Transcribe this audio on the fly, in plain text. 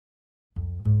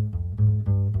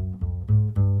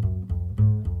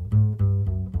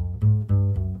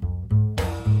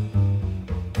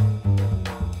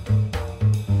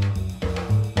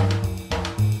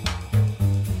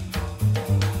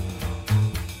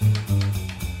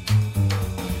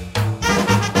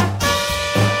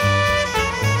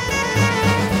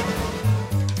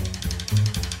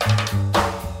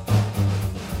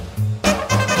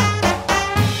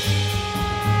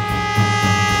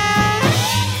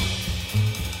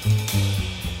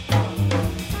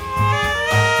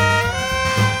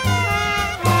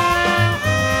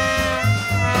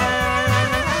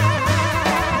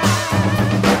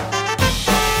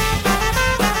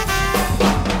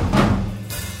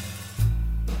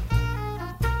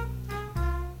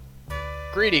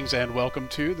Greetings and welcome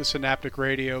to the Synaptic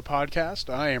Radio Podcast.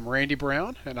 I am Randy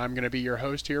Brown, and I'm going to be your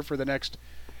host here for the next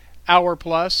hour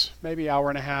plus, maybe hour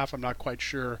and a half. I'm not quite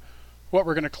sure what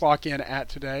we're going to clock in at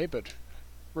today, but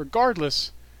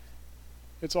regardless,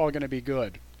 it's all going to be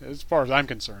good, as far as I'm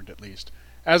concerned at least.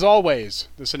 As always,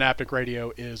 the Synaptic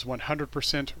Radio is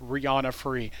 100% Rihanna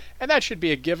free, and that should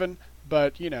be a given,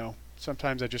 but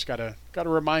sometimes I just gotta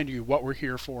remind you what we're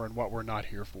here for and what we're not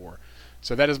here for.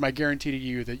 So that is my guarantee to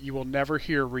you that you will never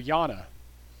hear Rihanna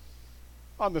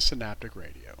on the Synaptic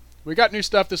Radio. We got new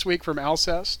stuff this week from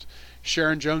Alcest,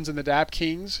 Sharon Jones and the Dap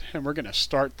Kings, and we're going to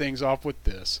start things off with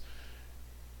this.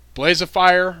 Blaze of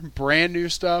Fire, brand new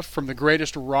stuff from the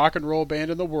greatest rock and roll band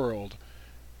in the world.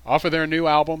 Off of their new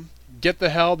album, Get the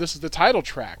Hell, this is the title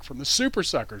track from the Super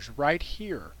Suckers right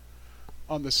here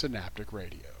on the Synaptic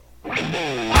Radio.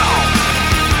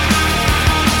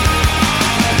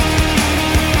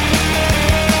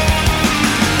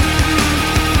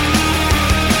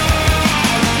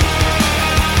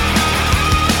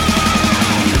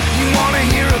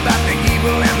 About the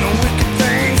evil and the wicked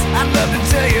things I'd love to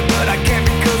tell you, but I can't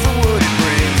because of what it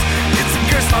brings. It's a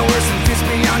curse my worst and feast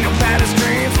beyond your baddest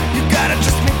dreams. You gotta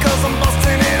trust me cause I'm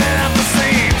busting in and out the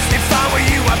seams. If I were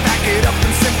you, I'd back it up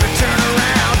and simply turn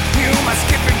around. You might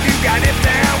skip if you got it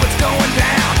down, what's going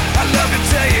down? I'd love to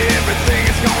tell you everything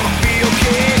is gonna be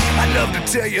okay. I'd love to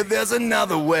tell you there's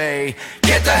another way.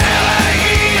 Get the hell out of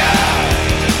here.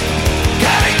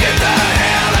 Gotta get the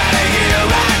hell out of here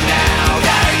right now.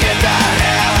 Gotta get the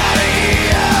hell out of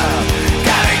here.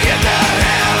 Gotta get the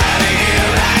hell out of here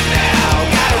right now.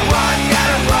 Gotta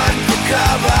run for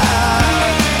cover.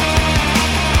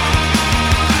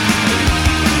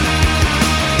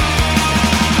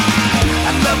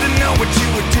 I'd love to know what you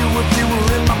would do if you were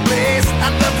in my place.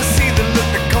 I'd love to see the look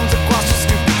that comes across your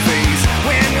stupid face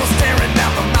when you're staring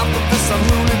down the mouth of this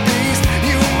unruly beast.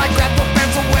 You might grab your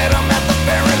pants and wet them at the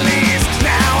very least.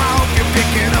 Now I hope you're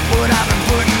picking up what I've been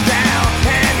putting down,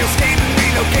 and you're skating,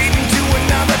 relocating to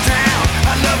another town.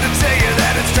 I'd love to tell you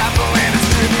that it's trifle and it's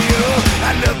trivial.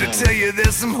 I'd love to tell you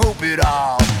there's some hope at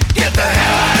all. Get the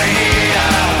hell out of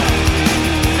here.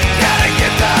 Gotta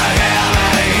get the hell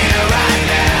out of here right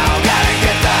now. Gotta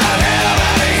get the hell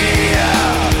out of here.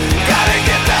 Gotta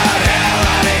get the hell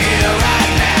out of here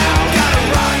right now. Gotta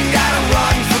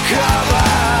run for cover.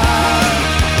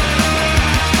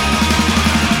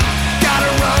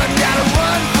 Gotta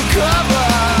run for cover.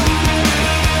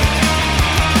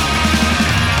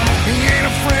 He ain't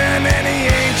a friend and he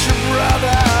ain't your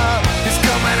brother. He's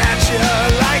coming at you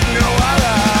like no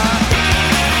other.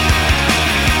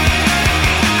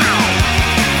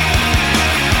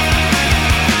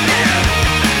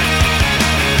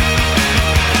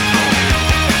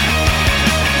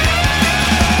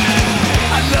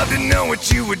 I'd love to know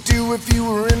what you would do if you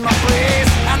were in my place.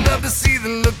 I'd love to see the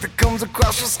look that comes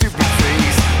across your stupid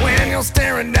face when you're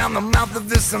staring down the mouth of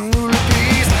this unruly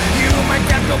beast. You might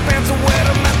grab your pants and wet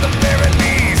them at the very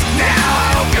least. Now I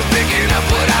hope you're picking up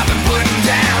what I've been putting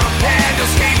down, and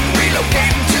you're skating,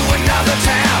 relocating to another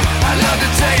town. I'd love to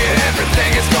tell you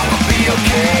everything is gonna be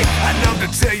okay. I'd love to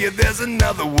tell you there's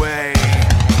another way.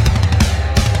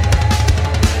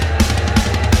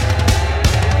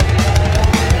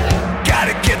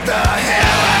 Gotta get the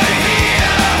hell out of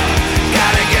here.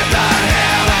 Gotta get the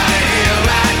hell out of here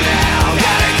right now.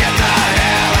 Gotta get the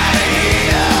hell out of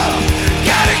here.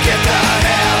 Gotta get the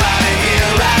hell out of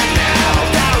here right now.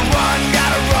 Gotta run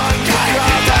for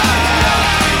cover.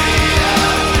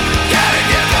 Gotta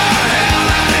get the hell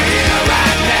out of here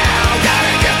right now.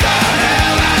 Gotta get the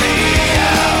hell out of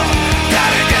here.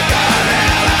 Gotta get the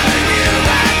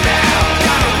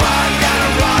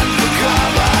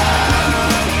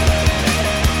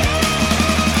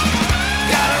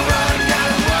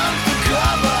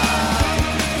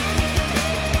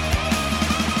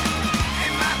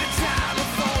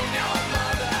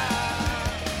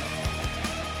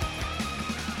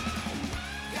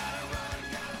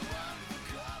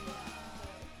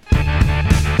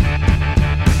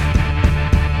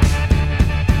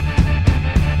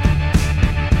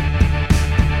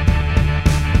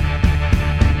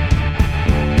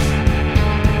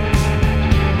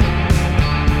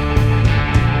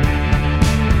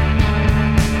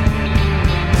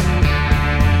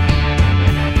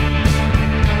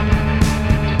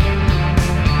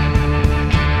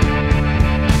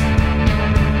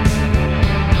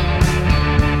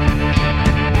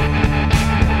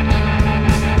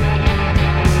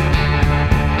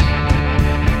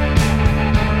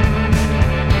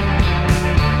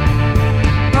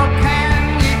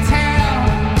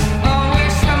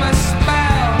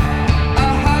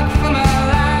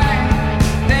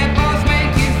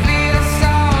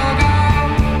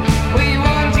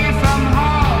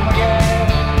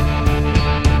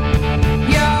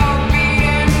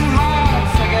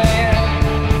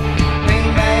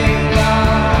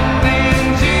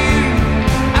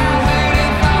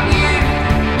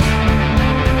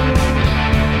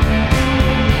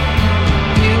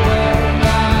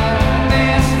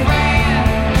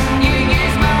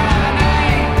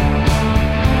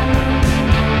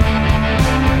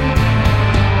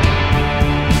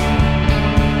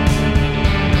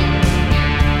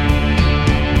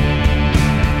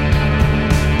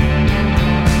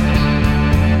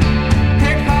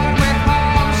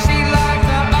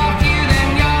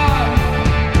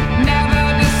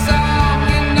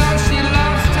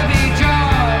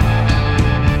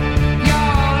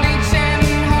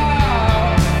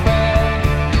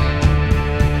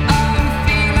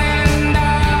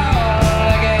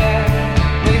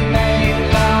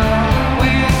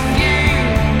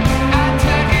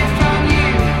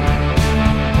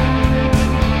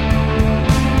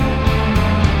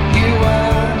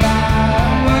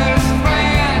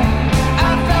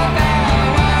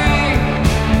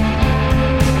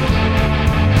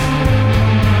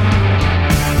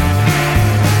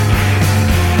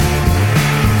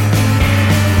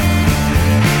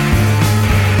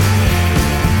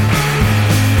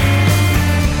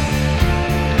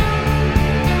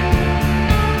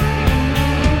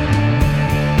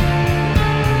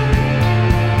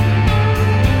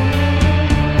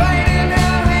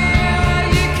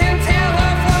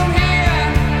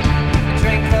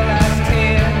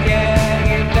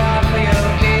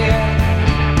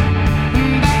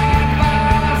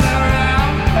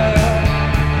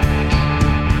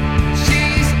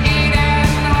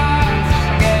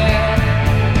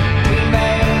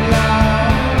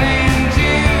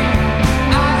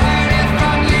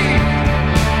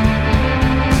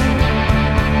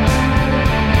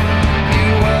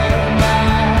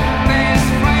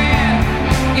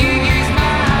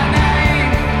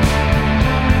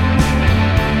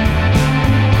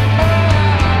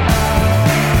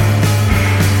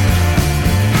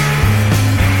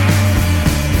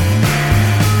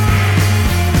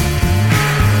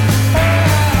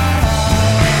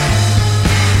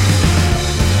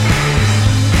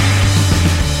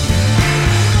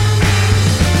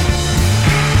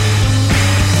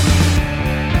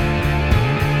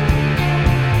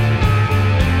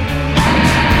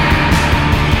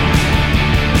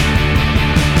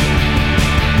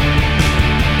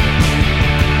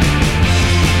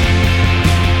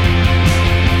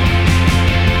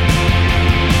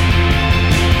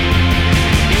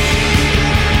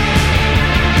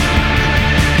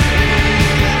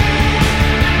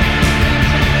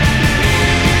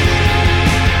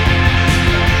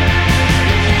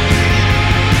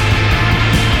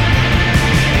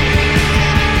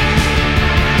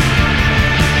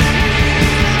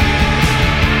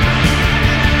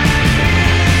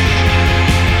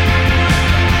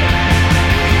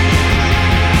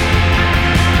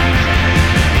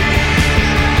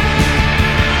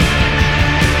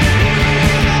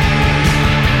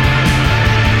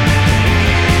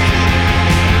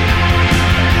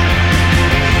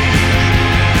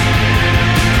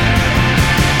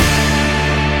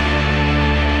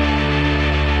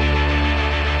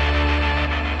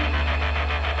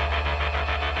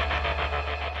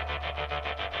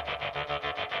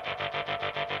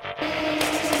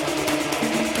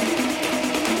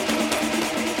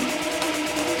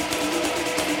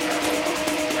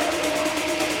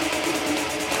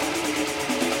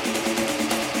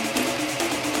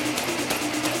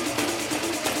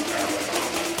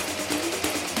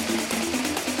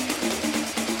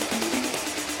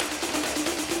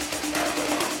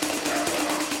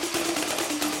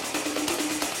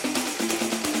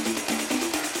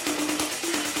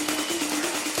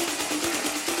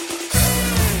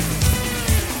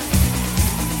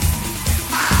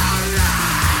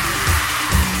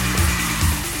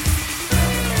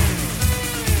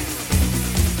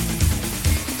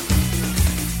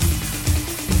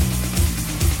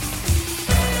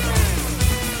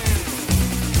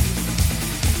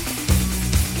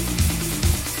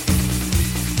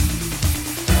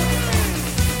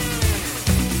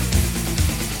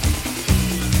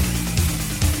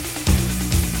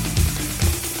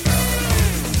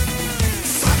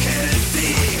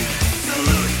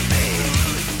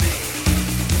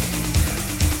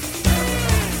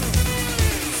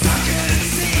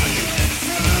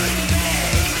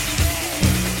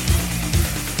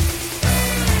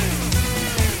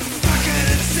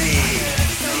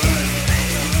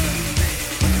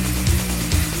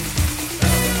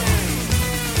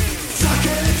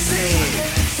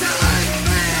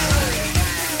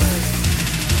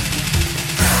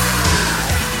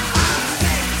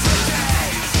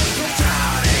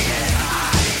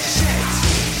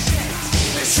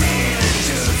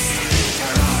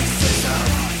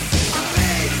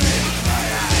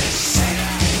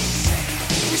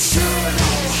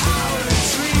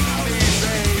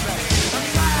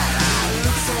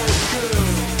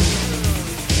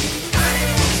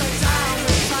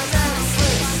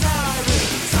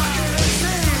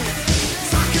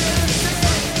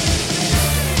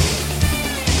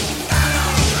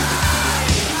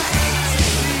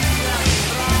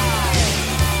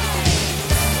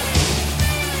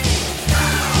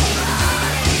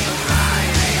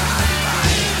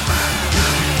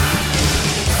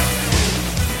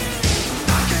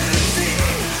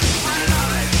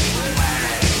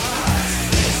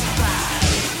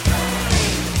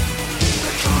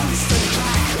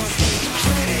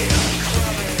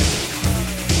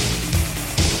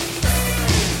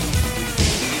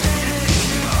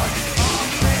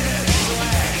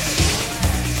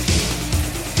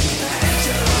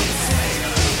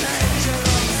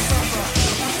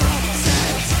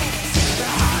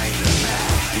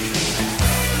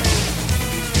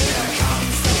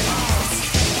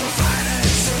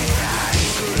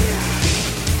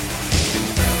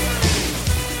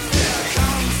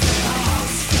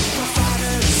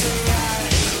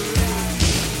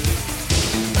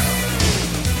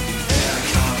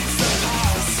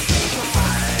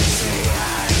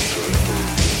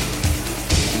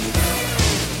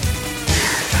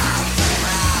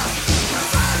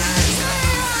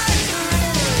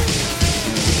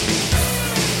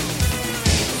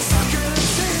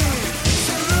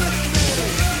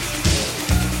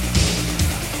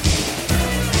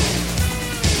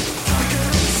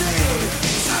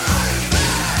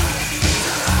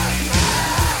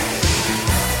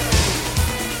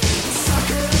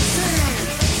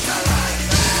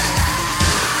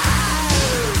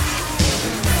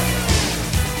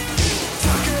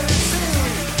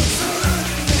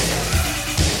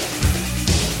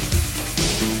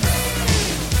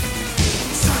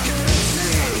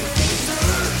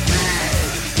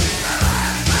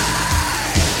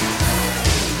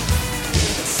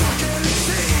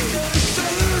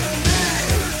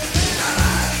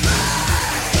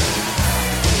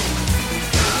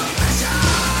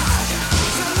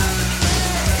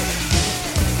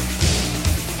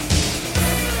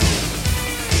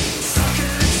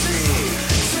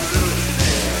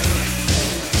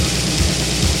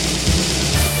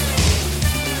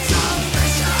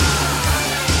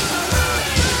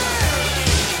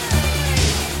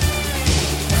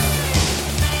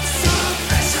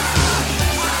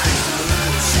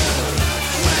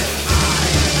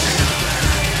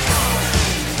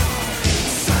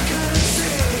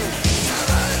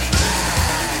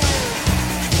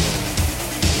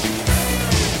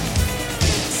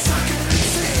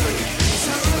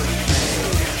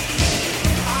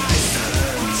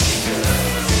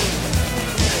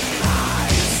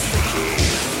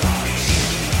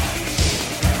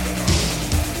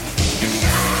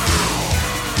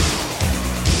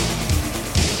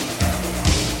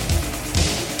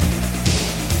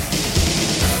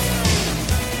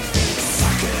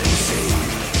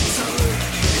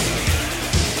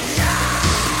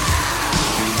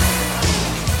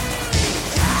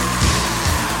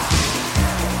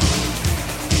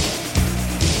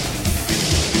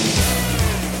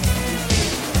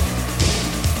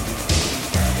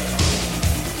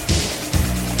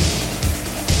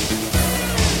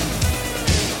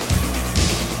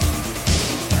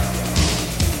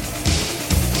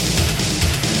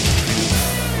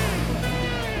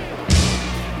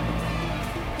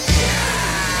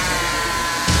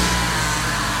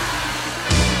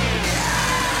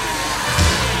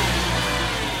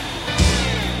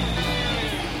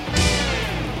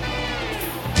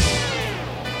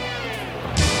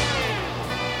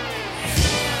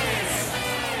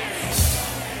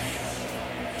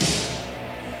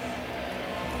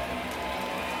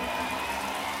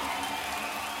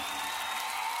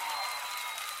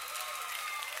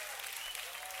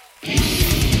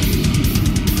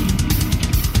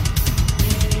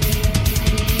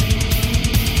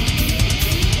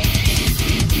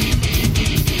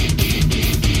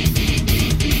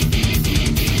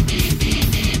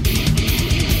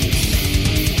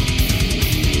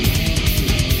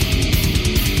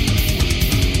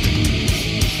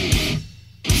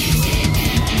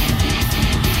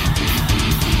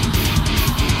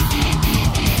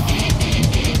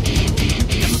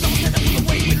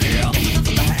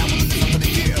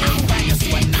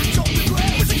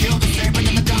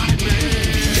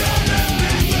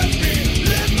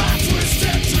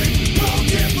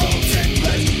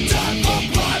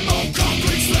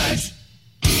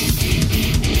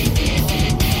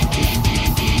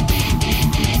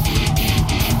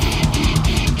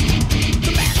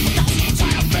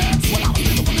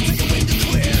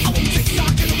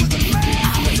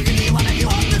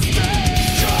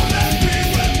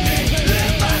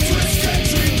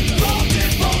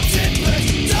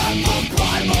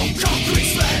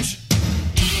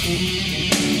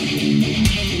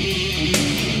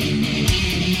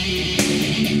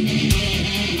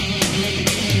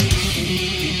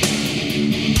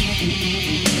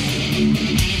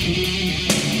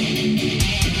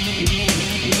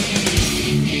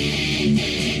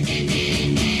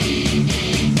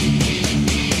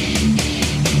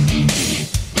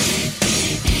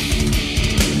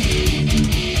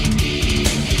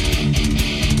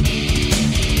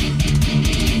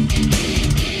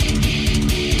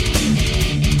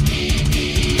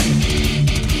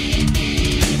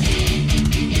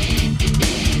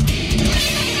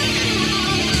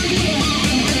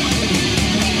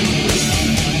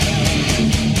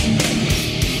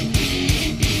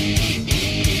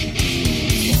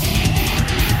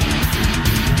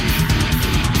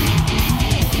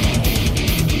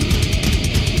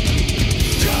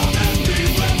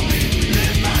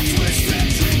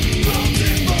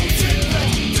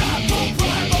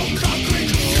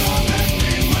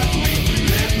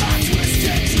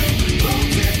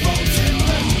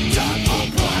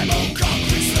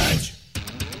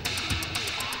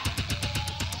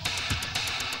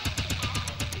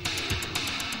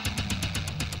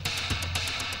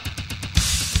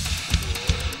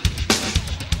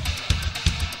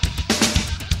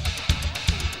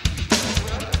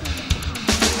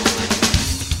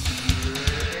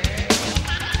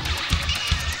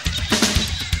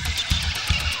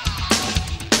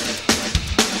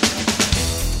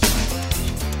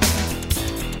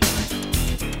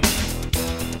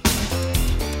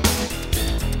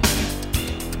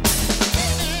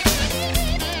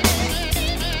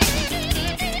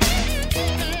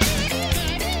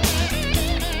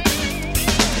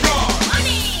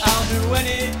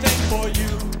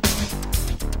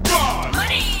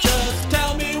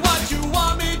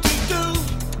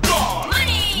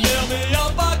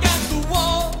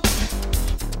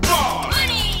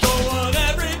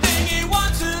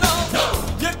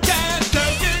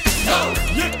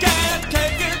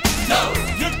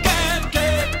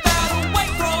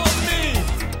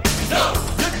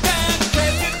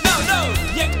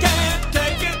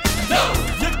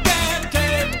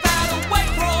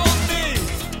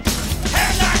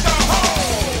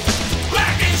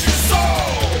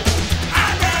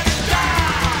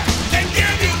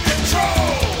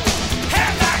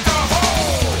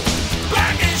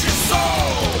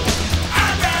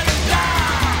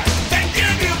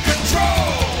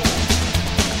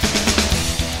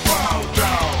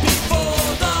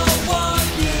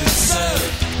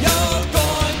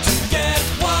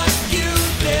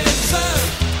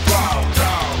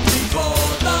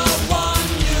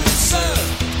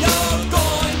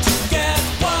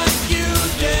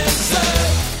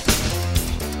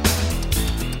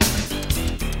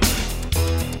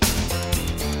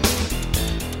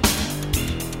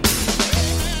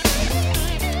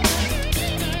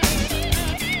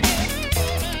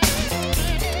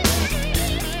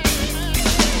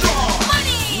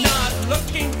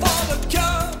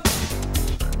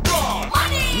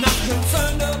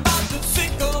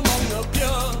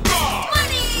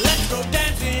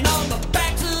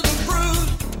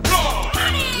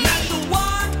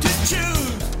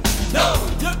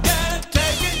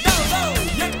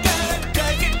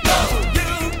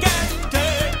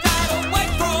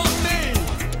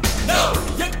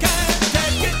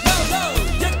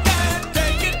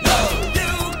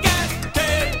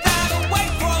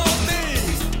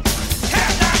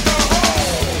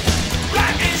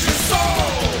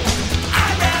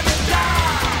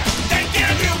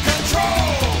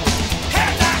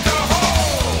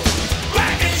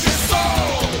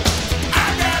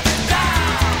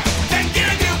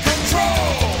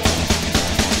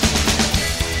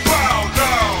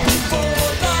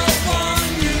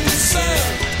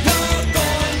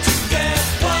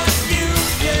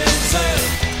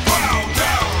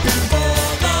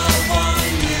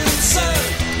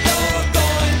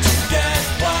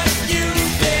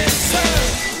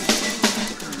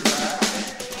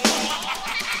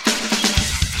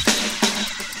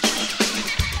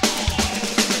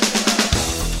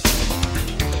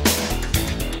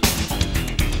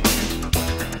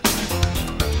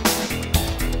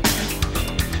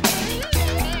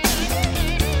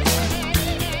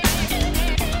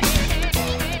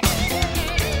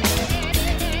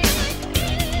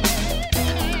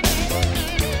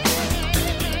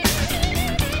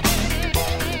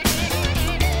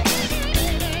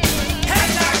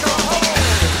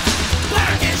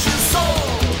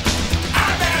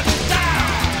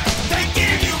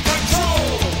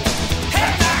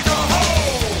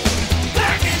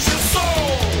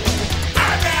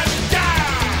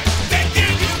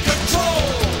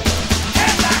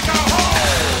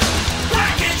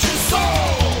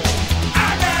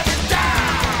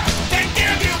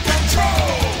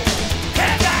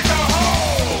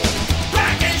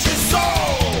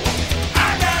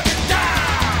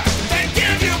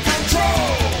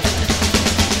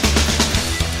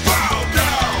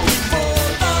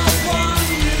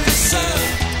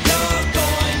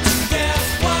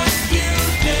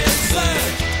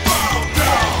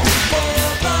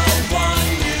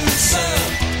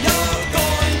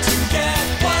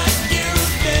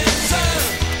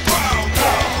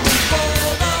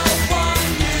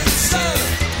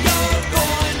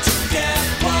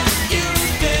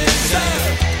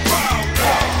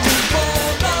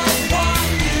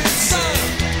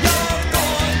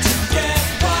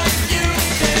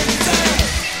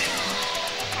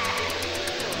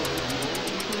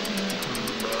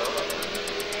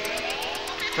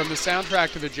the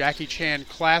soundtrack to the Jackie Chan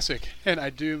classic, and I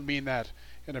do mean that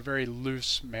in a very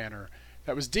loose manner.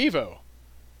 That was Devo,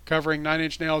 covering Nine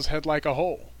Inch Nails' Head Like a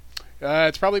Hole.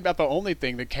 It's probably about the only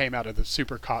thing that came out of the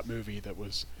Super Cop movie that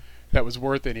was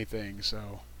worth anything,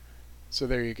 so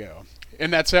there you go.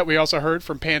 In that set, we also heard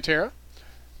from Pantera,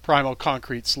 Primal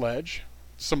Concrete Sledge,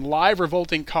 some live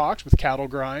Revolting Cocks with Cattle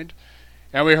Grind,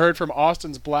 and we heard from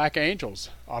Austin's Black Angels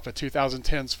off of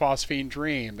 2010's Phosphine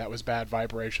Dream. That was Bad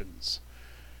Vibrations.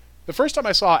 The first time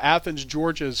I saw Athens,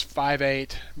 Georgia's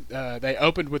 5/8, they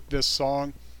opened with this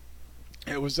song.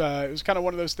 It was kind of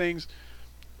one of those things.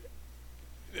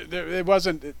 It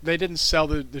wasn't. They didn't sell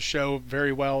the show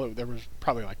very well. There was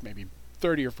probably like maybe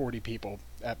 30 or 40 people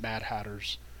at Mad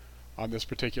Hatter's on this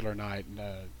particular night,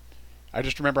 and I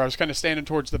just remember I was kind of standing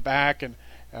towards the back, and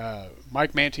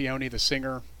Mike Mantione, the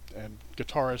singer and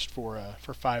guitarist for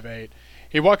 5/8,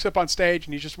 he walks up on stage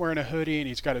and he's just wearing a hoodie, and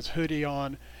he's got his hoodie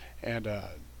on, and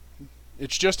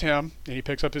it's just him, and he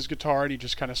picks up his guitar and he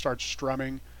just kind of starts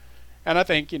strumming, and I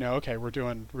think, okay, we're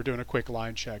doing a quick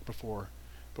line check before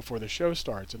the show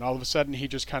starts, and all of a sudden he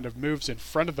just kind of moves in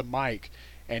front of the mic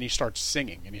and he starts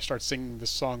singing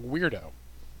this song Weirdo,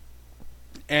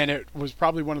 and it was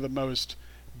probably one of the most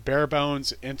bare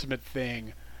bones intimate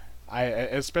thing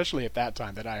especially at that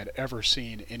time, that I had ever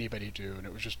seen anybody do, and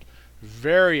it was just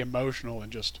very emotional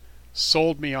and just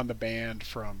sold me on the band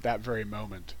from that very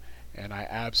moment, and I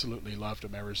absolutely loved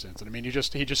him ever since. And I mean, he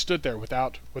just stood there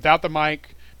without the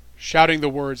mic, shouting the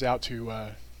words out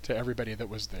to everybody that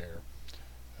was there.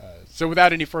 So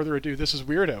without any further ado, this is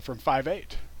Weirdo from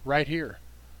 5/8, right here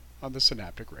on the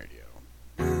Synaptic Radio.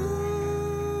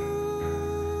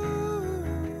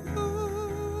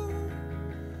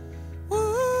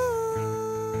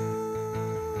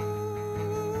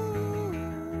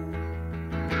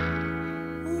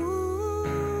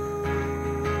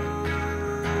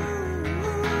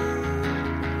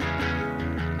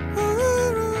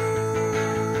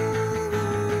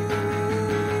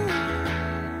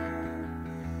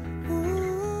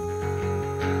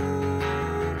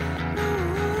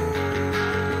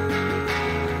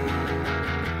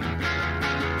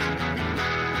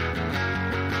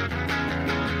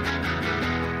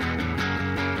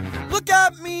 Look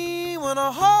at me when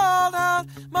I hold out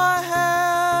my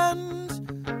hand.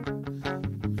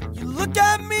 You look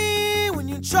at me when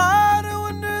you try to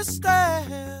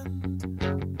understand.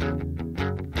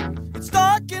 It's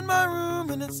dark in my room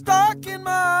and it's dark in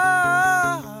my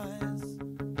eyes.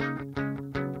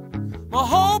 My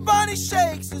whole body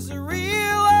shakes as I realize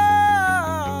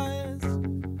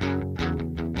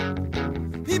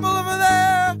people over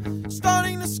there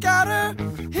starting to scatter.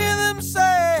 Hear them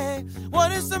say,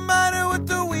 what is the matter with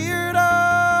the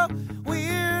weirdo,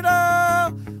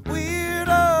 weirdo,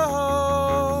 weirdo?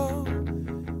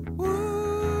 Ooh,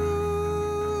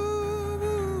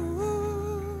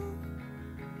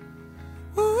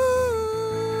 ooh,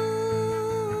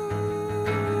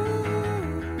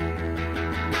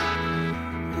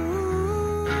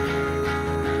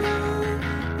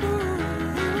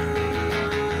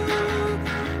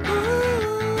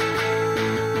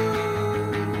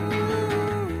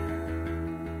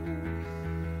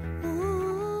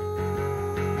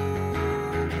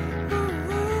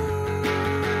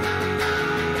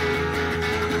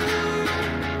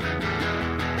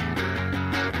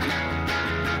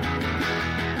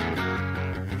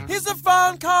 Here's a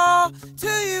phone call to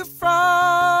you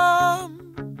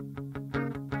from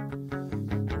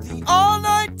the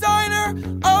all-night diner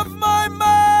of my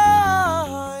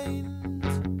mind.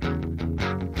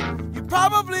 You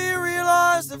probably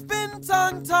realize I've been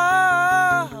tongue-tied.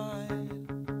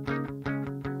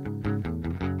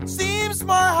 Seems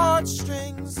my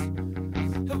heartstrings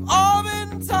have all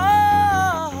been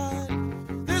tied.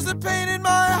 There's a pain in my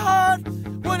heart.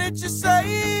 What did you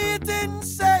say? You didn't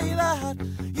say that.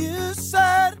 You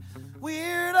said,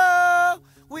 weirdo,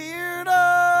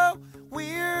 weirdo,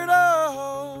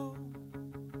 weirdo.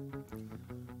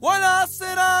 When I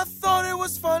said I thought it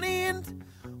was funny, and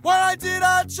what I did,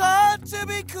 I tried to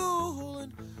be cool,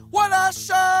 and what I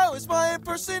show is my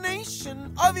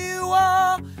impersonation of you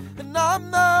all, and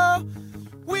I'm the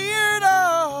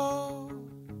weirdo.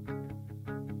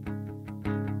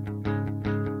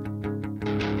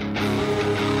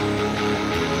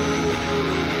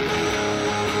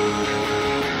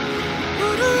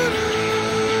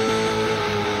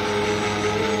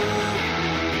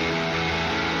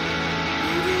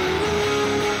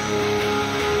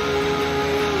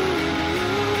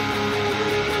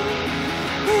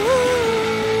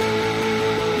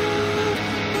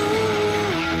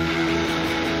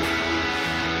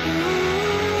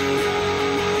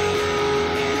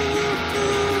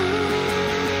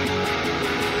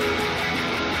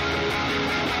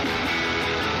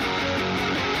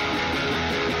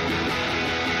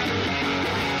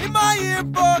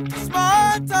 yearbook is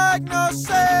my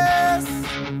diagnosis.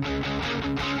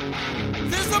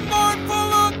 There's a mournful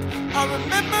look, I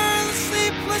remember the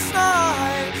sleepless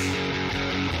nights.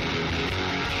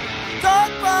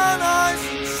 Dark brown eyes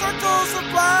and circles of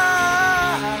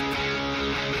black.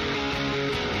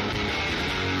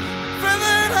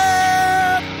 Feathered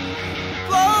hair,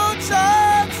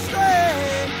 bloodshot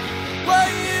straight. Why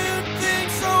you'd think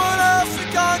someone else had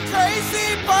gone crazy,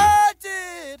 but I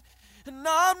did. And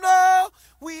I'm no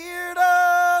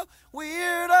weirdo,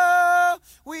 weirdo,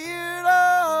 weirdo.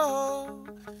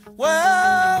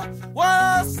 Well, what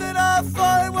I said I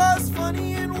thought it was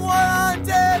funny, and what I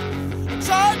did, I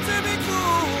tried to be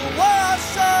cool. What I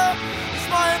show is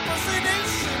my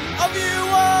impersonation of you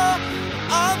all.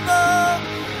 I'm the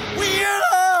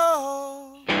weirdo.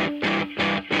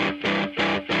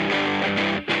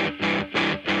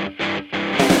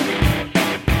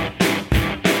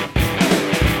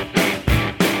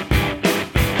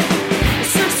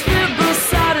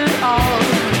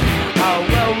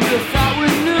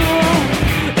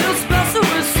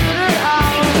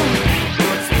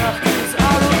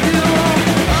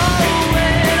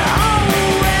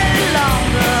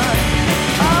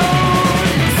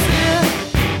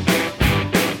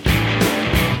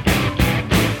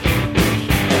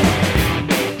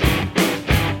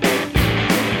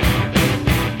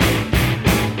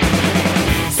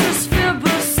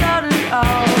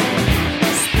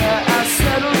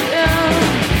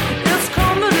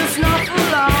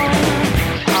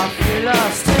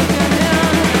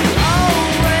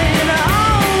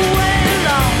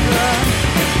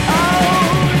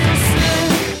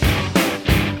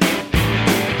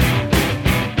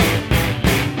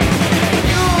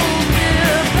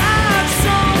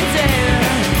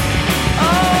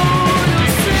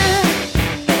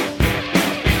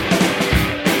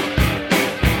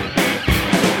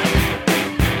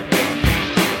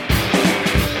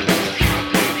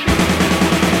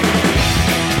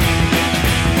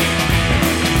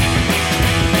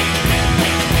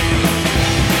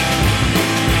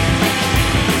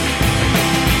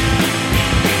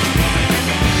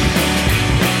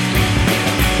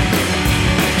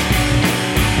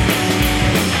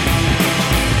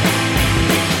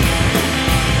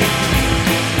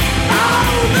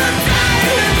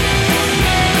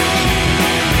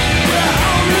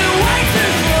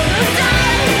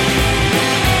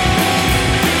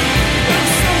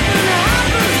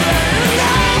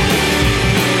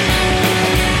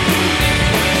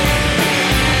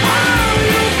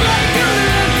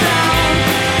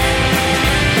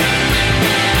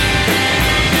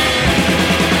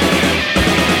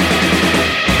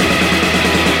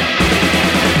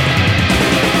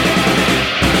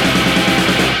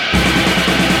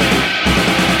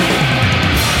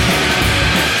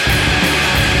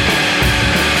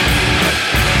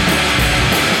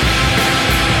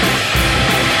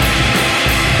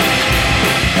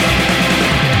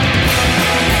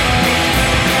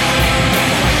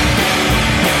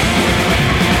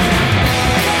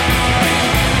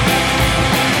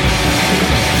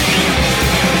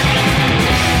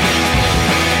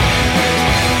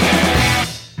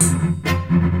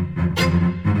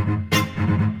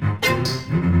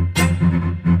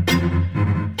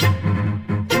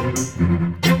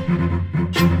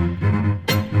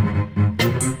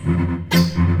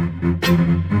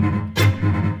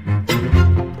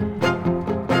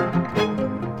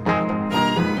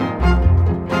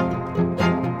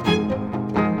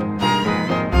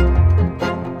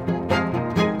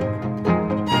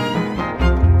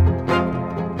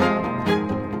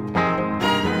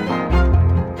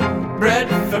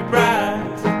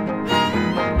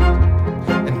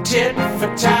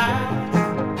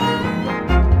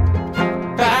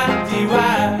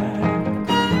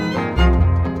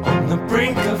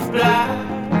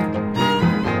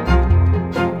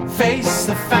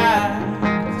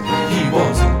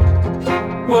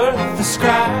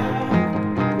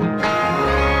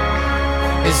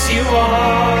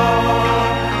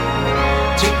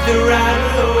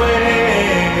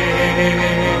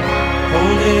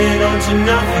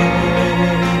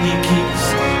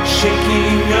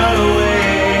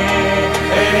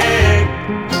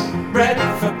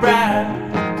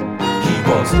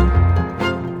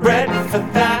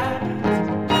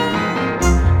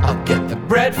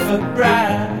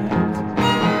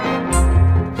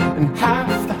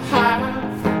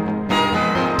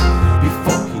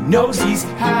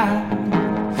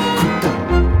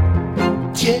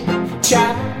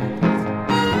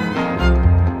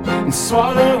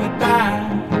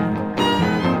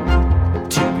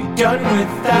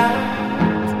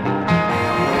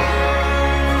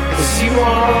 You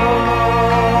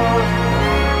are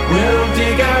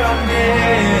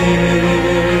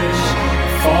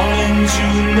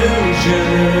to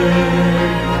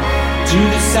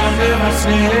the sound of our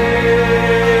sniffs.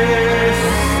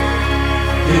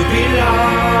 He'll be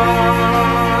lost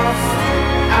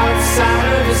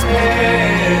outside of his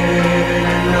head.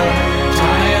 A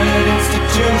tired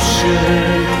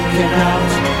institution cannot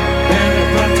bear the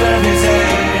brunt of his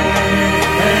ache.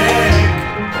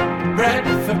 Bread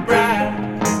for bread,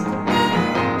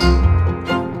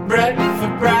 bread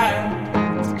for bread,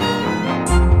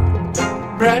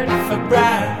 bread for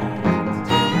bread.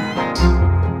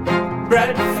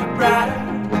 Bread for bread,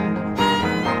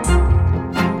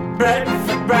 bread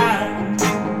for bread,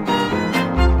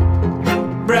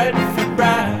 bread for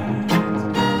bread,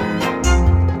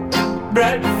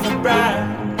 bread for bread,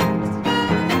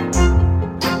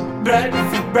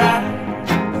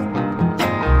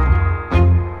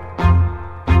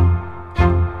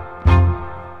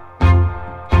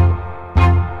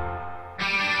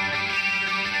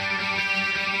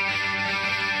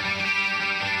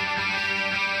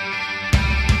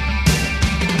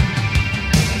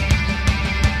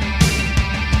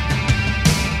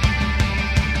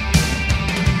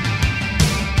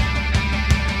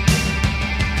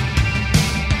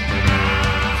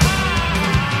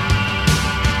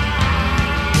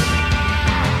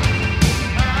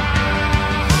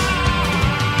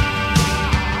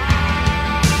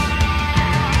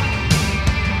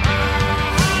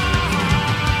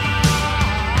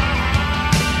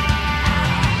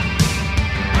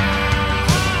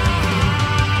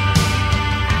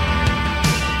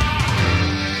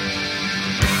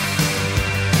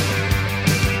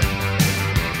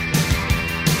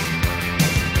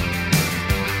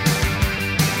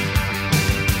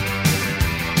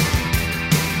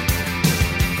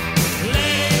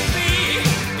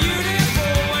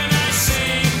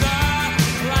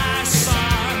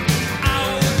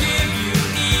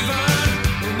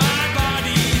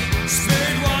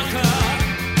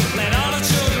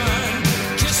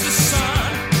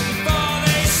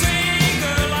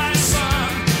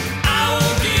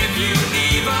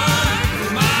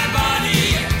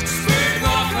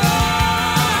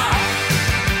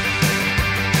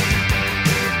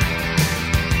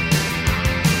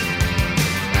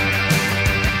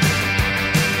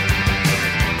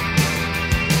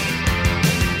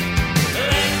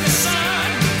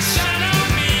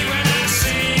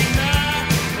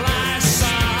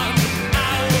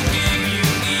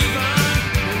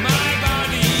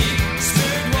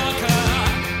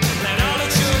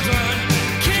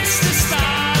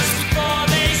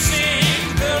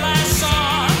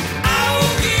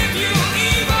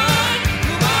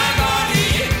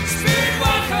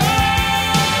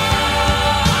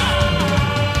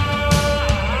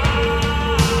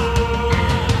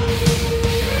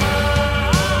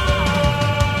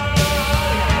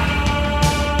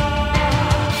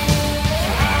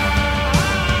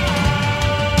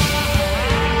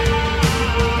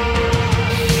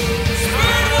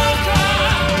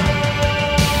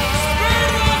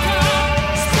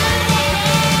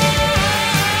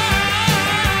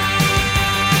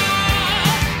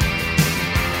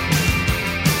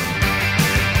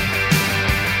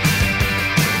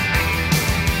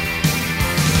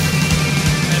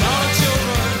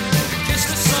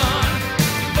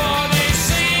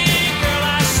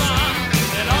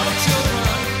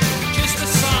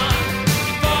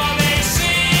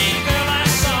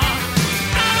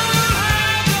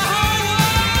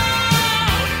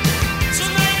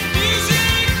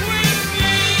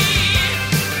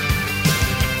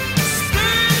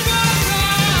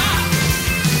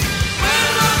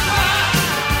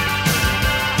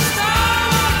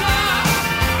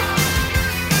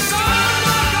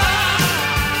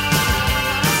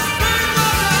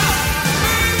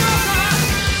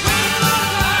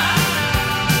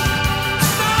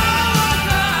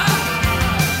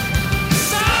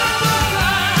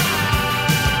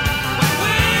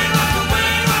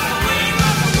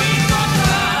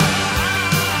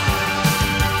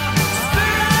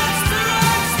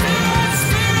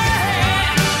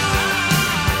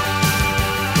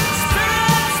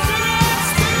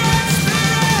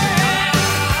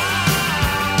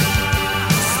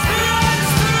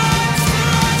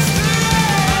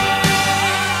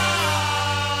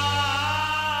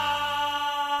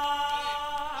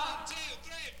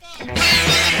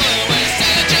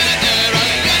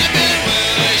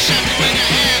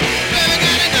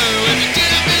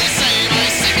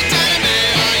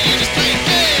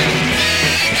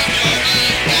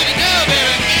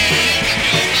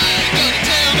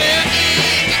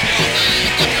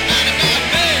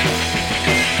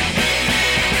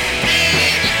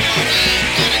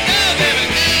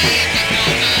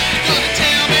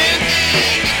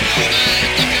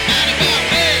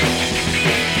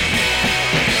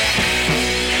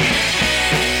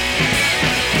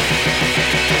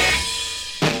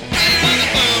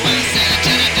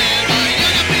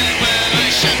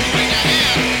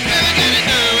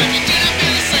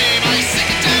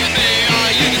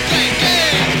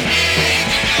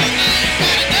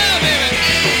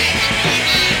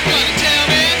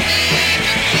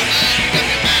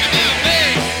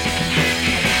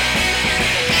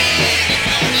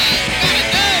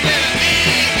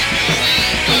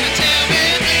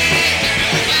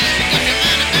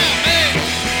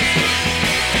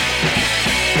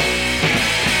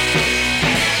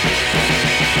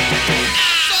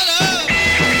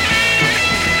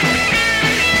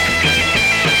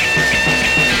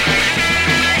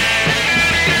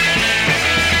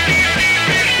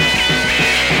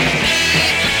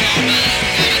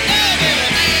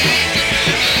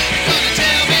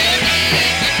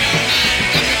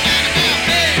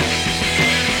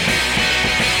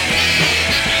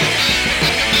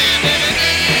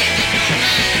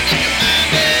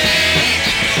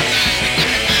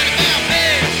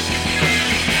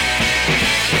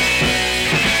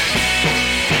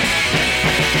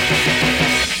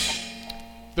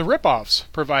 Ripoffs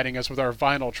providing us with our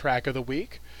vinyl track of the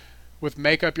week with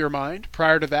Make Up Your Mind.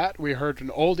 Prior to that, we heard an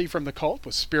oldie from The Cult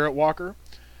with Spirit Walker,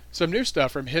 some new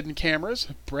stuff from Hidden Cameras,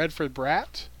 Bread for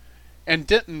Brat, and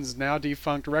Denton's now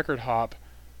defunct record hop,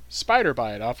 Spider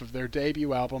Bite, off of their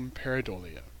debut album,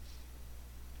 Pareidolia.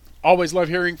 Always love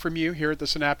hearing from you here at the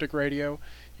Synaptic Radio.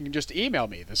 You can just email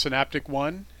me,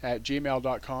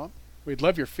 thesynaptic1@gmail.com. We'd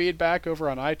love your feedback over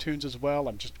on iTunes as well.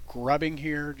 I'm just grubbing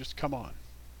here. Just come on.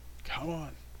 Come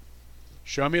on.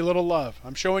 Show me a little love.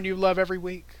 I'm showing you love every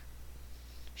week.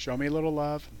 Show me a little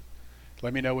love. And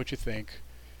let me know what you think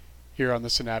here on the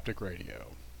Synaptic Radio.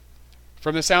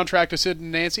 From the soundtrack to Sid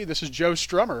and Nancy, this is Joe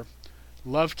Strummer.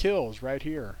 Love Kills right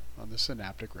here on the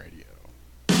Synaptic Radio.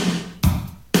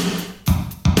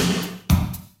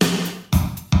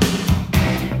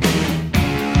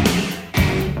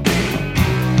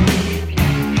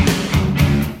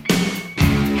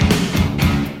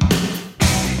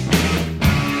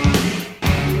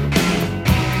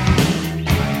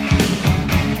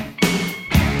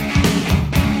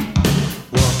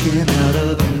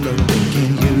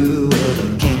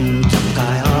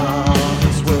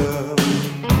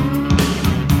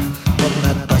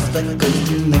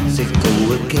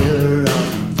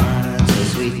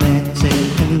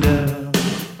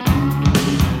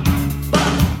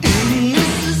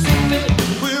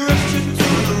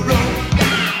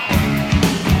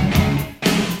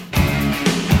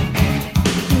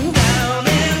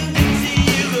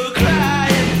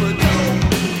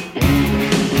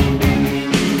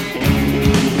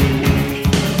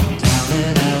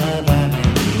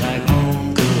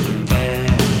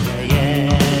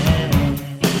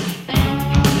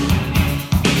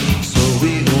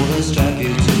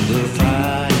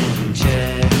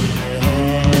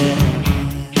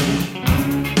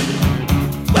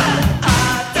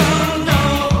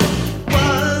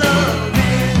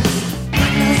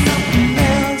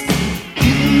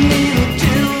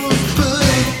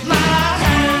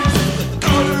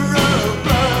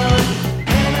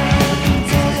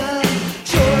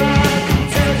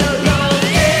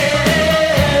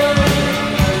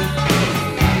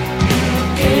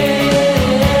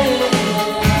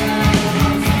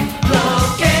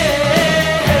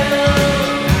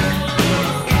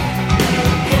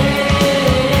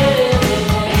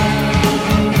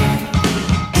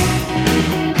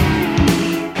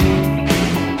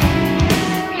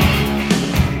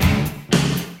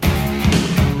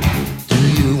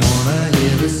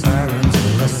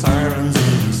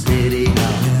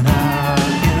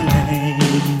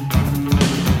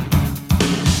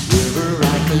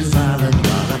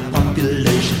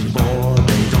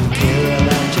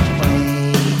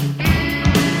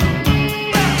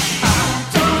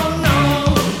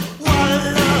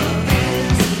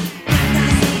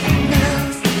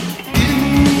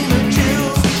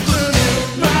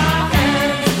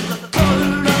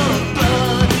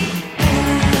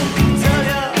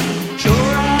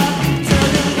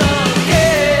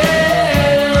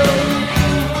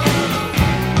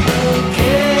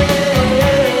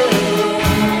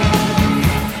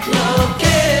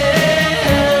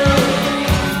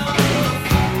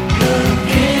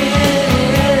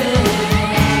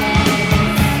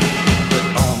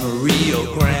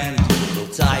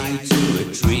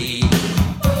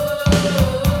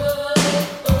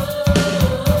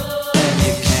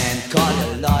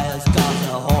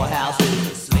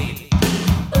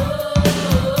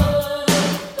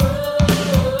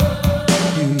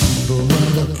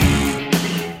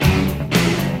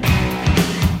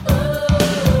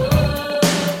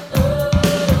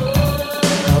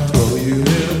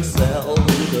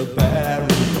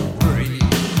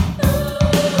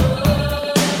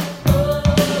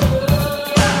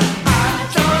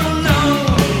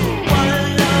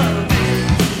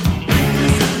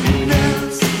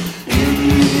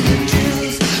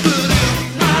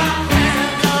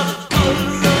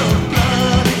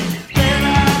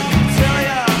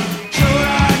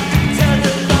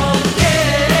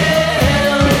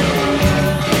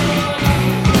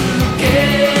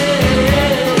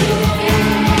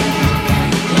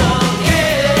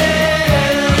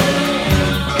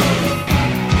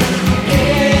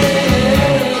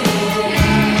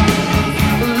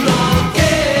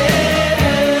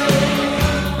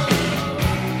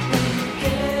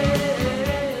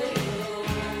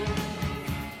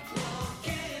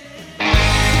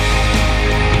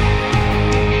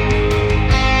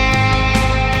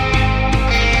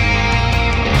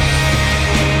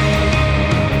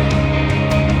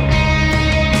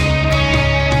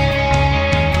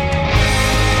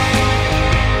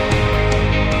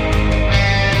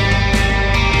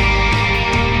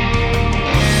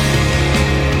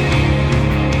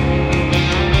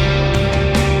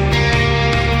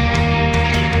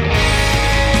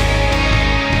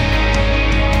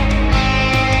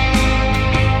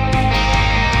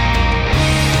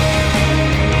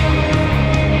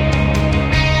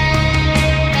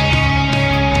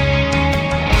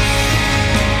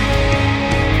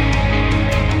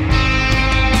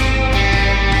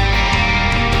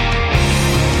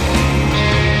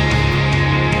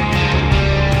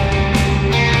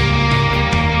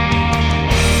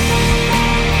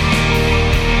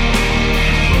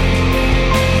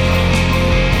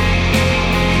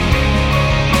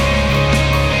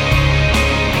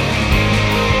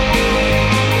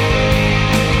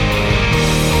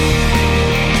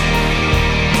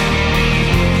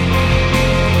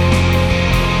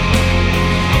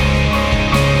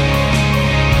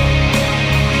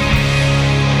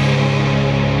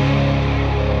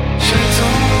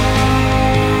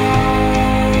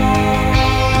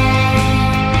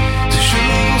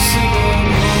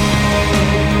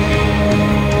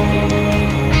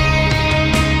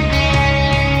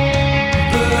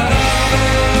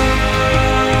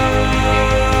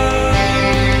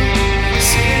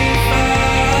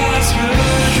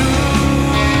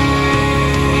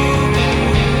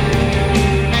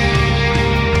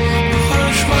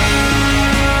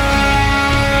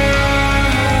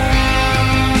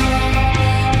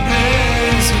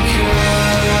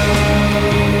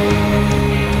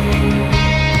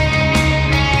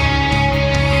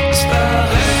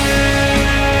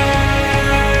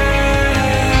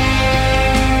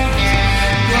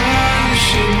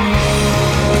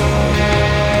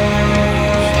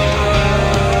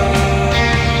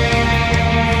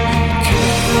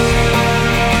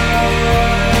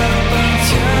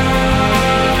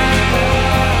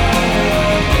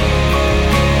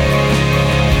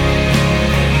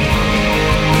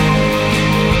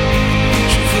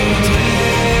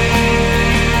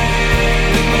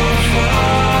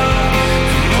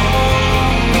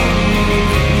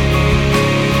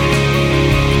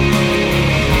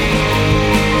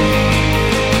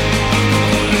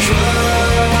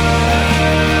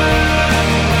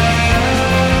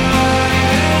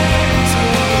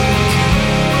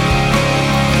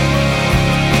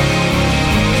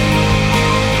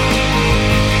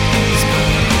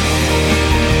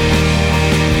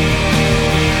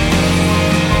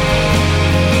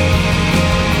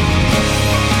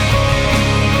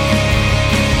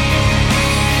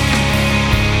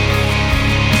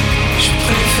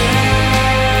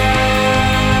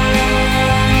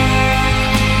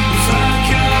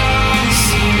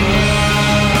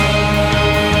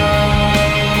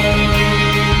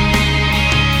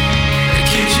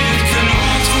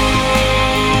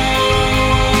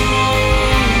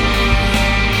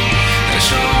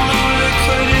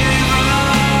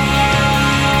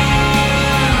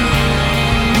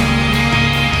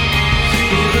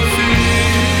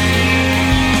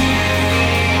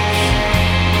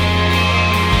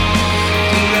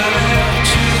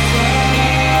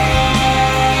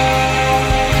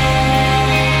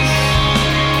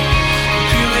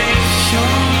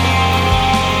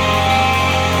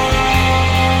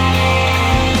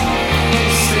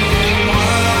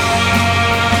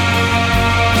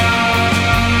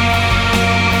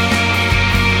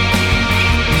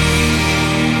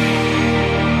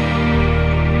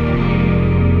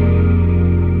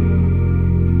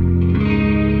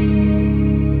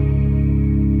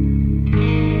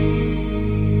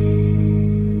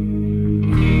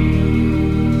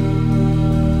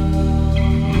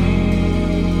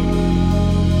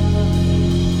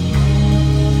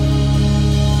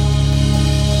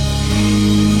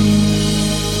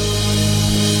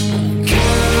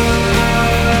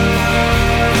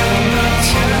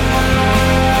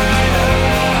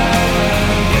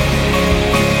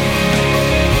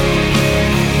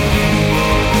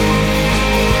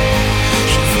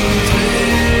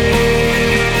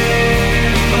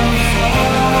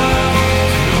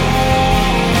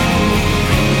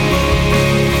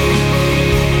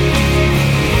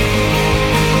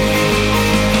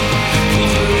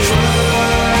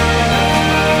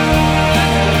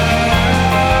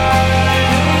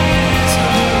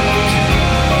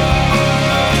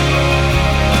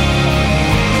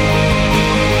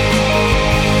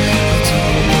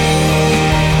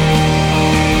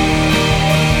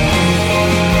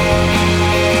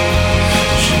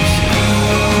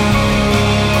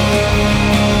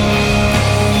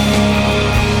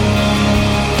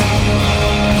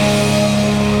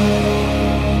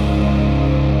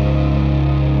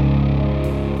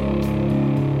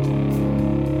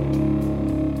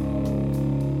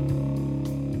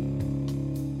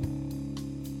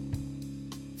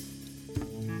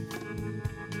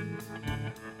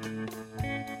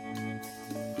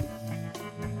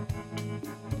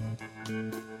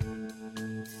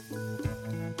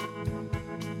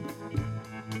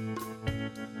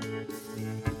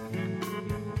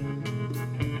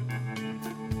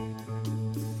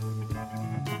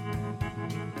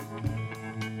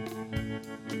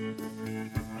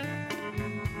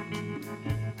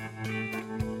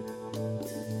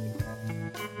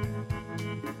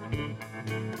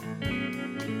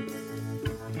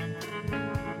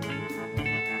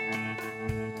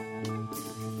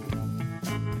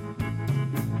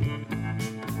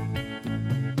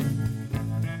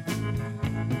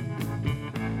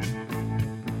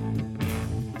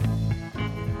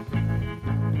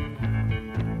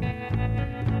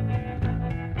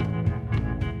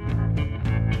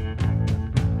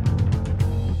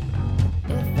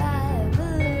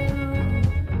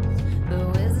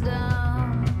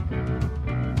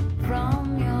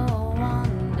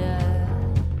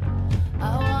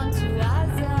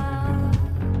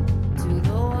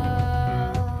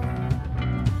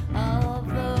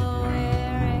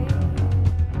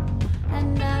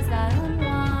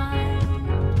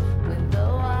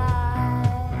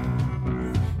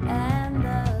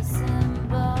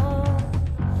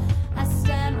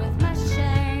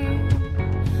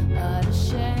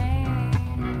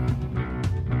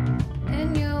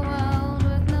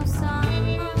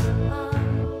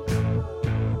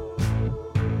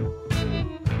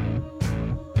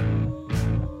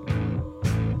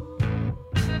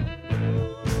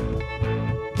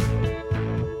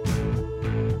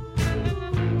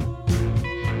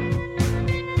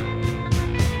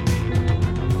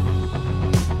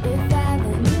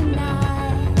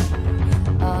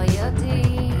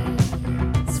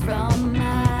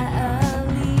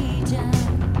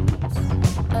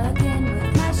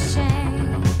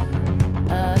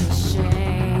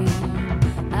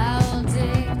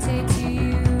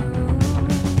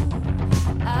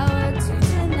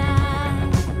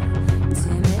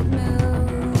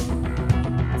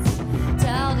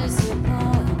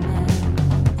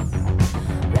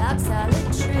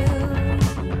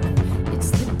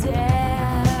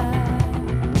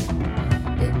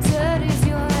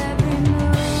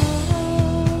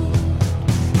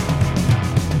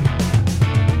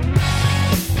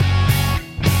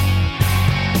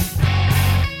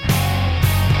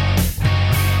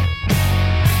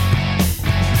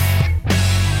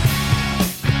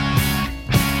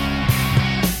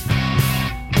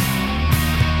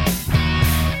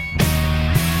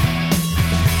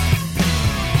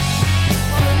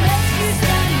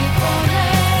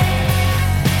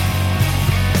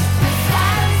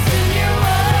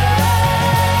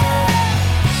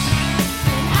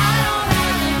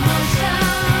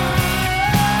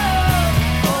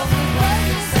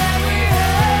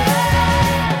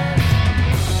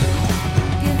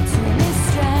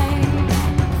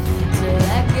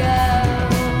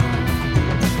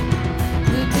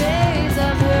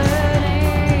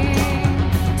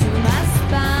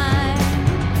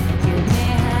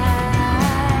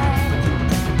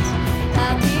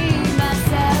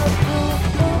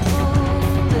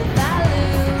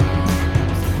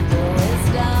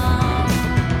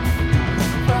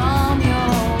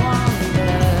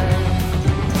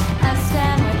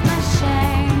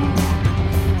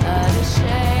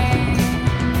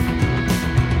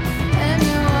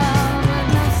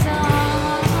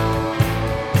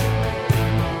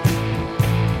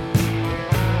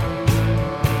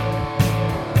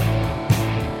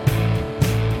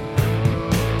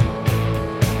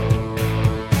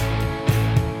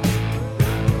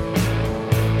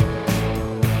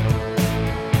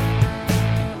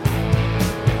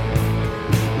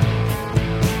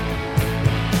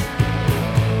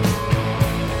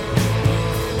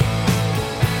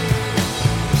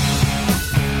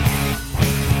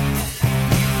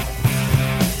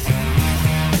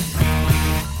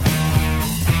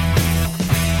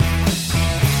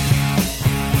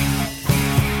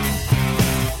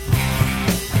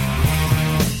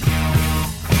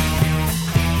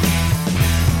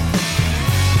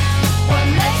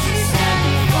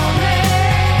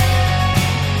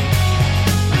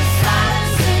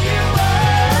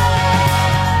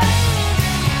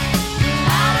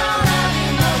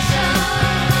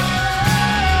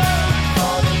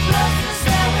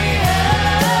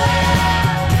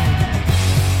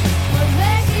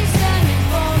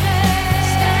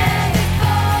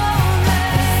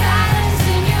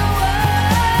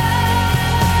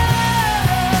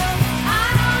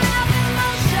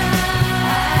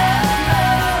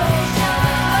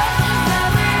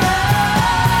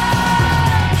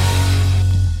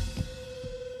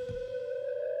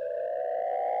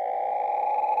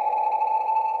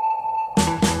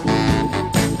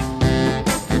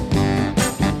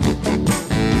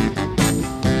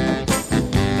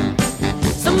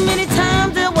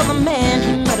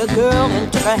 girl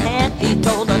and took her hand. He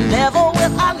told her, never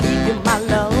will I leave you, my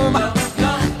love.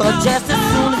 But just as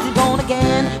soon as he's gone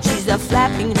again, she's a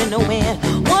flapping in the wind,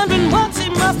 wondering what she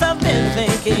must have been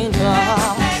thinking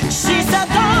of. She said,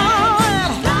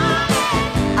 darling,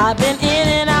 I've been in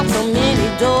and out so many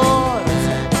doors,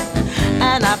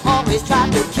 and I've always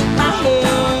tried to keep my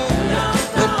head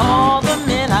with all the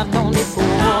men I've known before.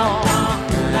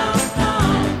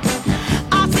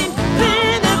 I've seen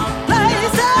many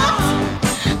places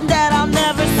that I'll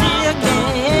never see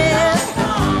again.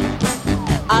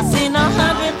 I've seen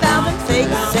 100,000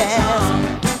 faces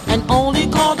and only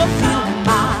called a few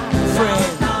my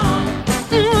friends.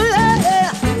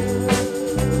 Yeah.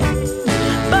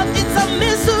 But it's a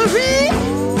mystery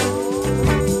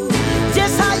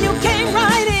just how you came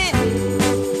right in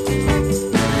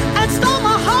and stole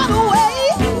my heart away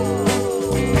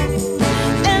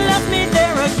and left me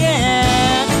there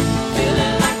again,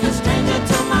 feeling like a stranger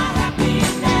to my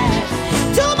happiness.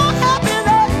 To my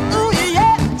happiness, ooh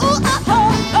yeah, ooh oh,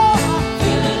 oh.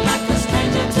 Feeling like a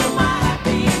stranger to my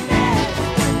happiness.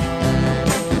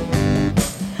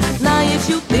 Now if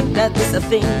you think that this a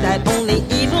thing that only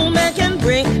evil men can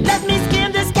bring, let me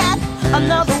skin this cat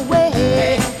another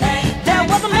way. There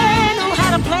was a man who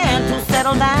had a plan to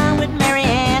settle down with Mary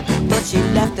Ann, but she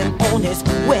left him on his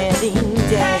wedding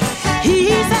day. He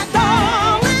said,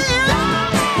 darling,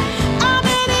 I've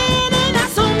been in and out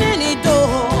so many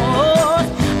doors.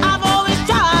 I've always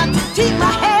tried to keep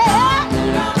my head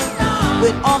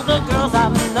with all the girls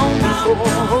I've known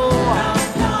before.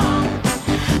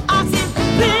 I've seen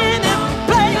many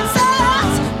places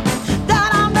that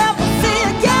I'll never see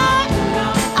again.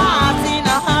 I've seen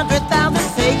 100,000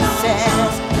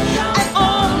 faces and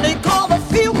only call a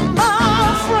few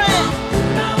my friends.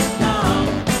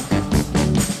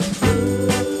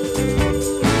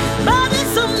 But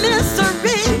it's a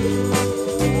mystery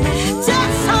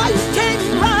just how you came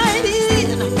right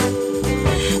in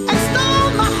and stole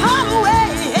my heart away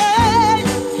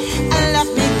and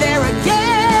left me there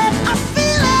again. I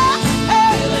feel it,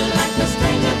 feeling like a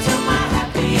stranger to my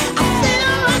happiness. I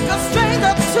feel like a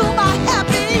stranger to my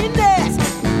happiness.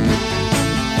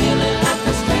 Feeling like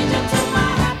a stranger to my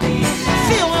happiness.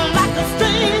 Feeling like a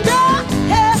stranger.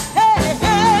 Hey, hey,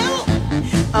 hey.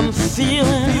 I'm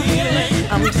feeling.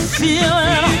 I'm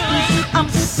feeling. I'm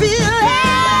feeling.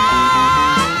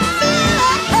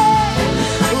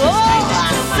 Oh,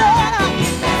 I said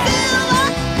I feel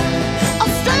like a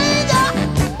stranger.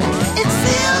 It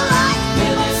feels like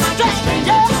a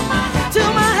stranger to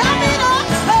my happiness.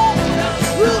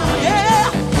 Ooh, yeah,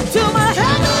 to my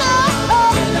happiness.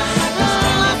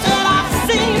 I said I've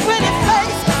seen pretty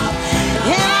faces,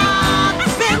 and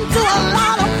I've been to a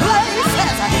lot of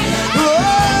places. Oh,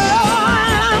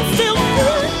 I'm still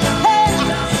feeling. Hey,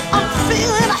 I'm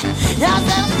feeling. I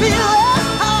said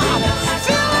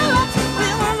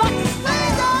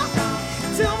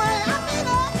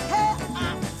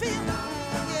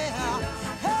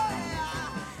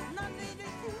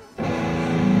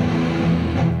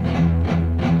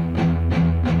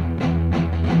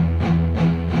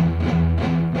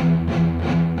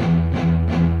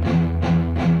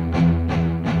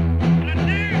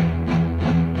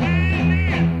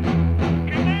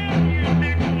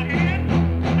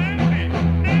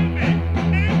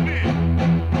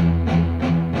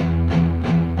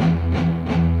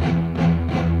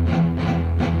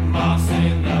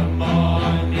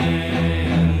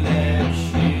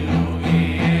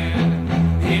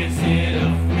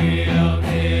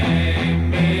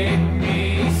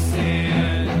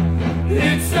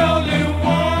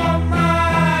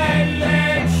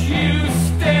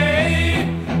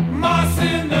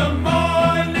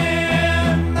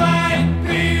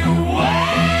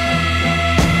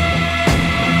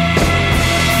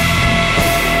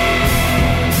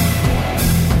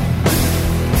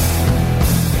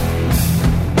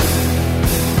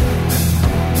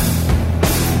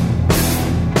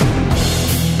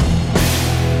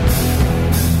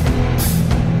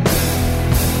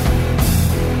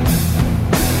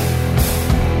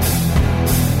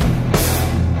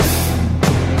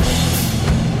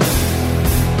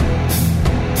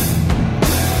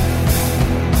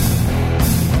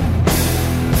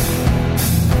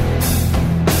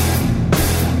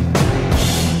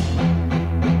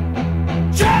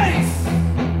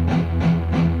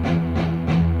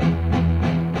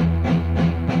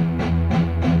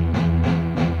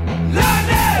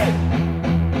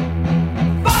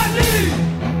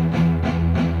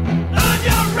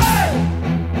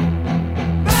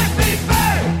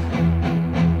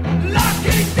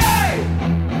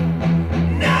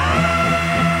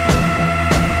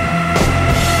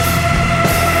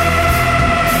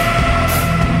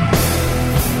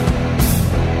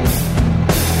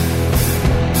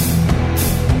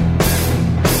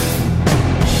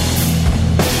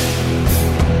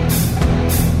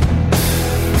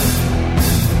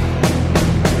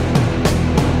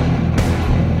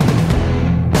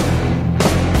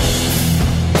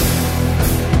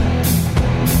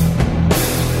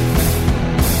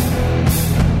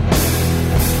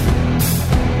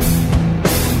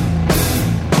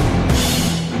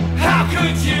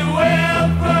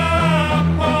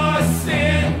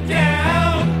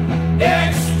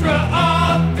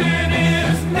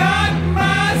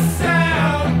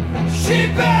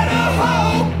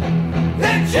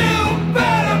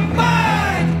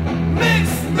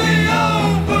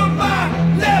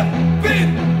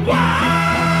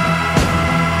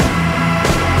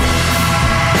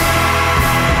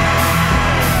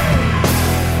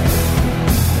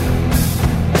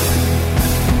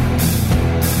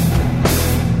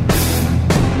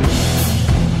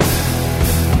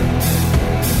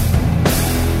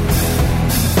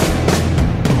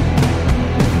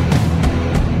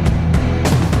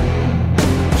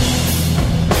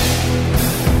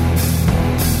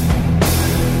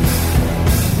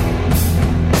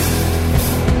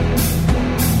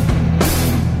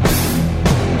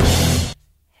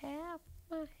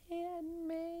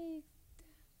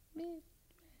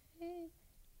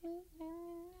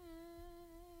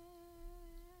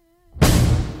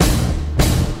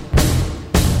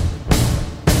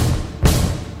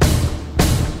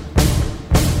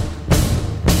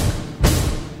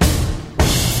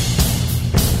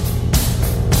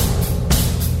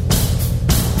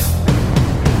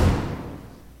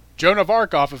Joan of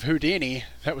Arc off of Houdini.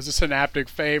 That was a Synaptic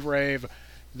fave rave.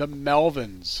 The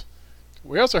Melvins.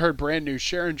 We also heard brand new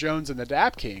Sharon Jones and the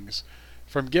Dap Kings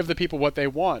from Give the People What They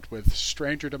Want with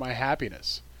Stranger to My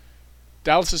Happiness.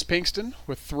 Dallas's Pinkston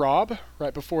with Throb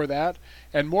right before that,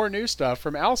 and more new stuff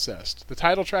from Alcest, the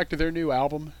title track to their new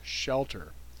album, Shelter.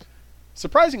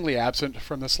 Surprisingly absent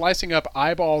from the Slicing Up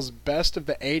Eyeballs Best of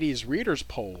the 80s Readers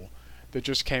Poll that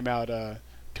just came out a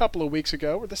couple of weeks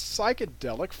ago were the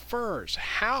Psychedelic Furs.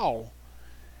 How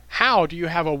do you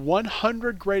have a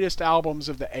 100 greatest albums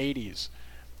of the 80s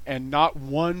and not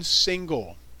one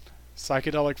single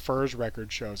Psychedelic Furs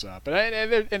record shows up?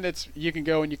 And it's, you can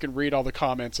go and you can read all the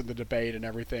comments and the debate and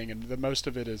everything, and the most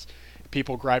of it is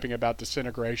people griping about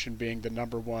Disintegration being the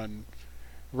number one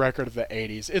record of the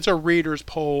 80s. It's a reader's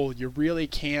poll. You really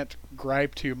can't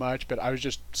gripe too much, but I was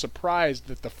just surprised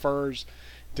that the Furs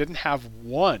didn't have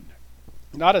one,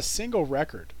 not a single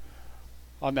record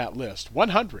on that list.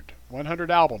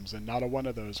 100 albums, and not a one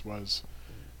of those was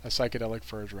a Psychedelic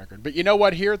Furs record. But you know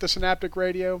what? Here at the Synaptic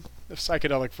Radio, the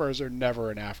Psychedelic Furs are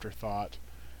never an afterthought.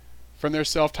 From their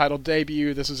self-titled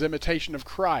debut, this is Imitation of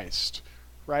Christ,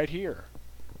 right here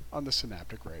on the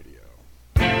Synaptic Radio.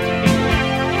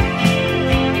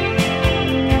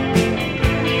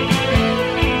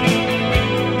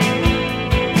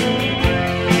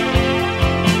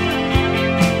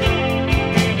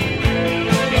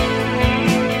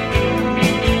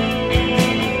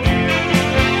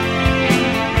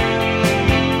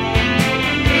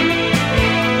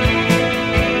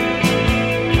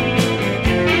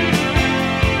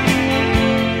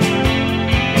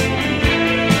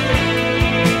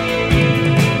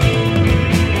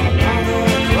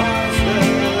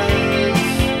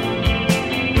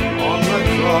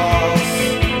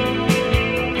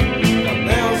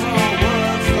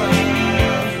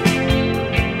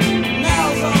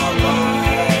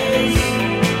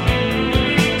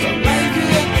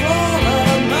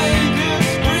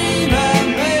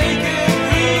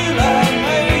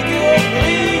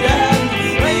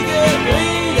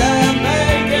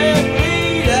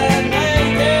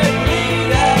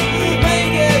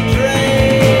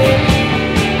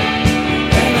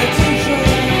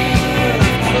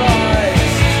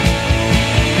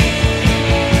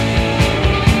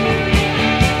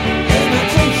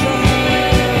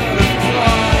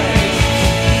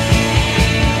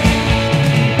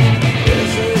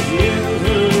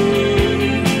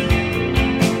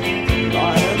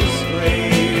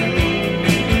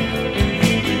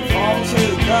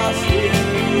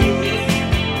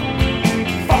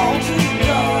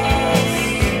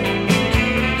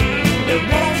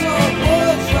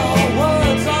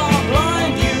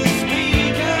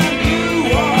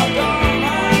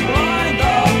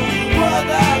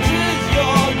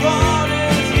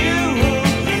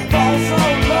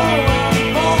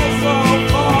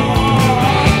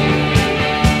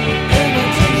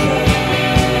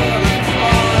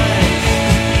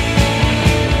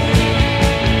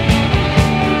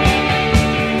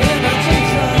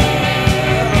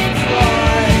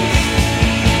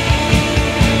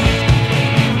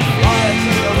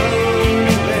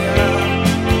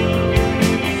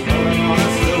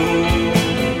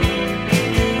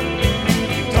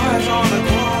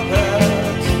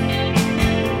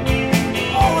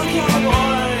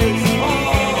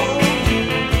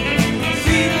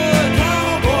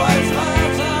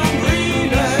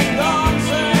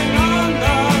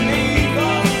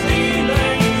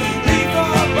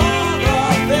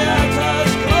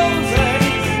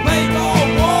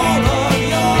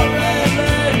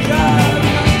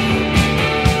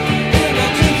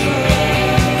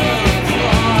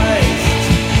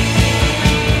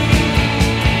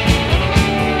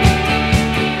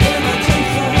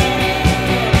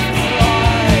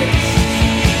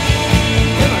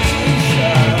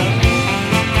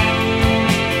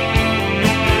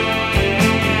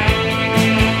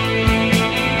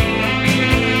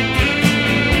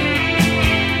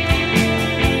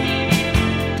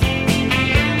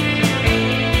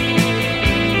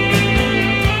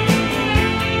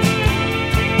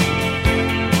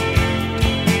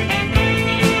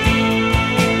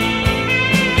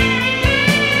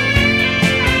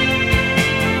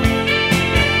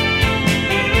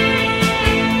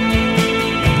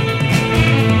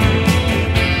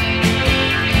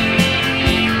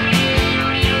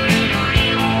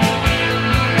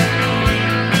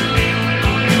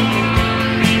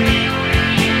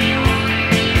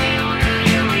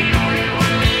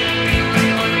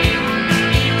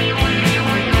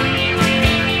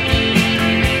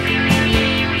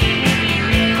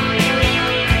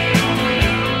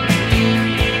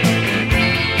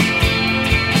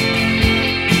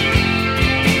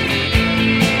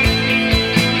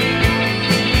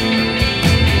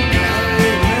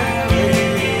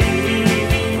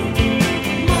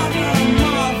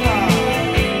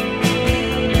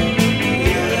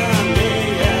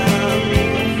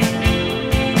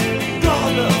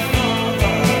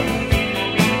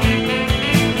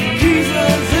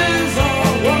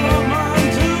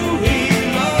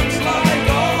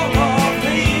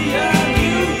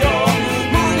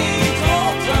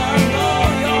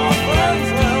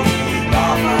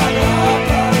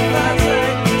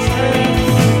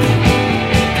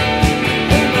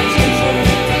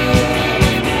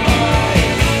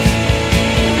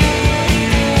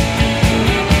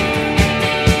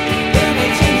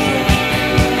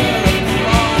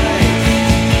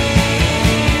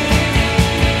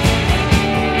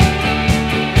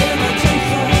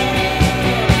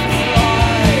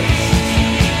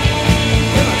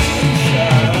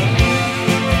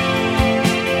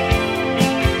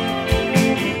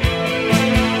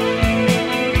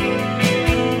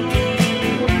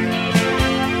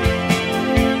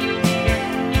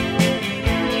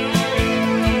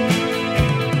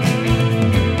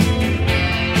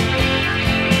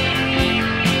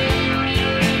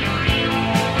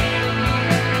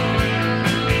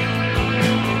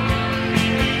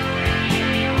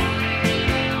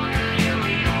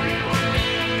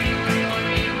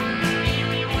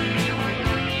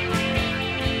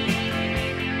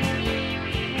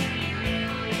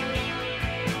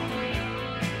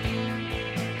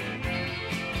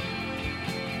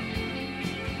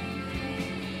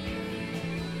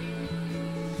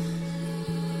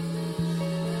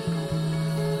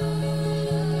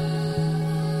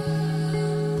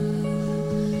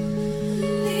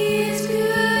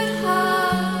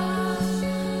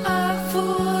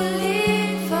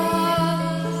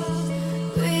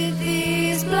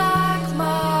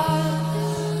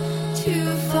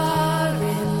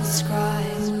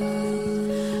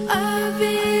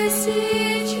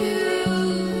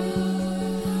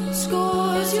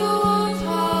 scores your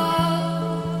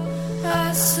part,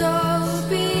 I so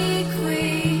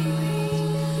bequeath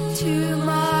to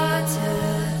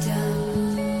martyrdom.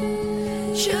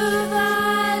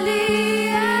 Chevalier,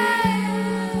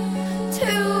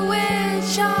 to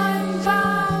which I'm bound.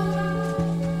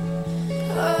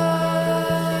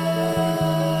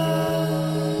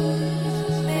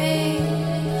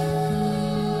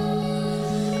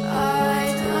 I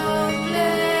don't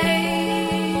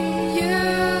blame you.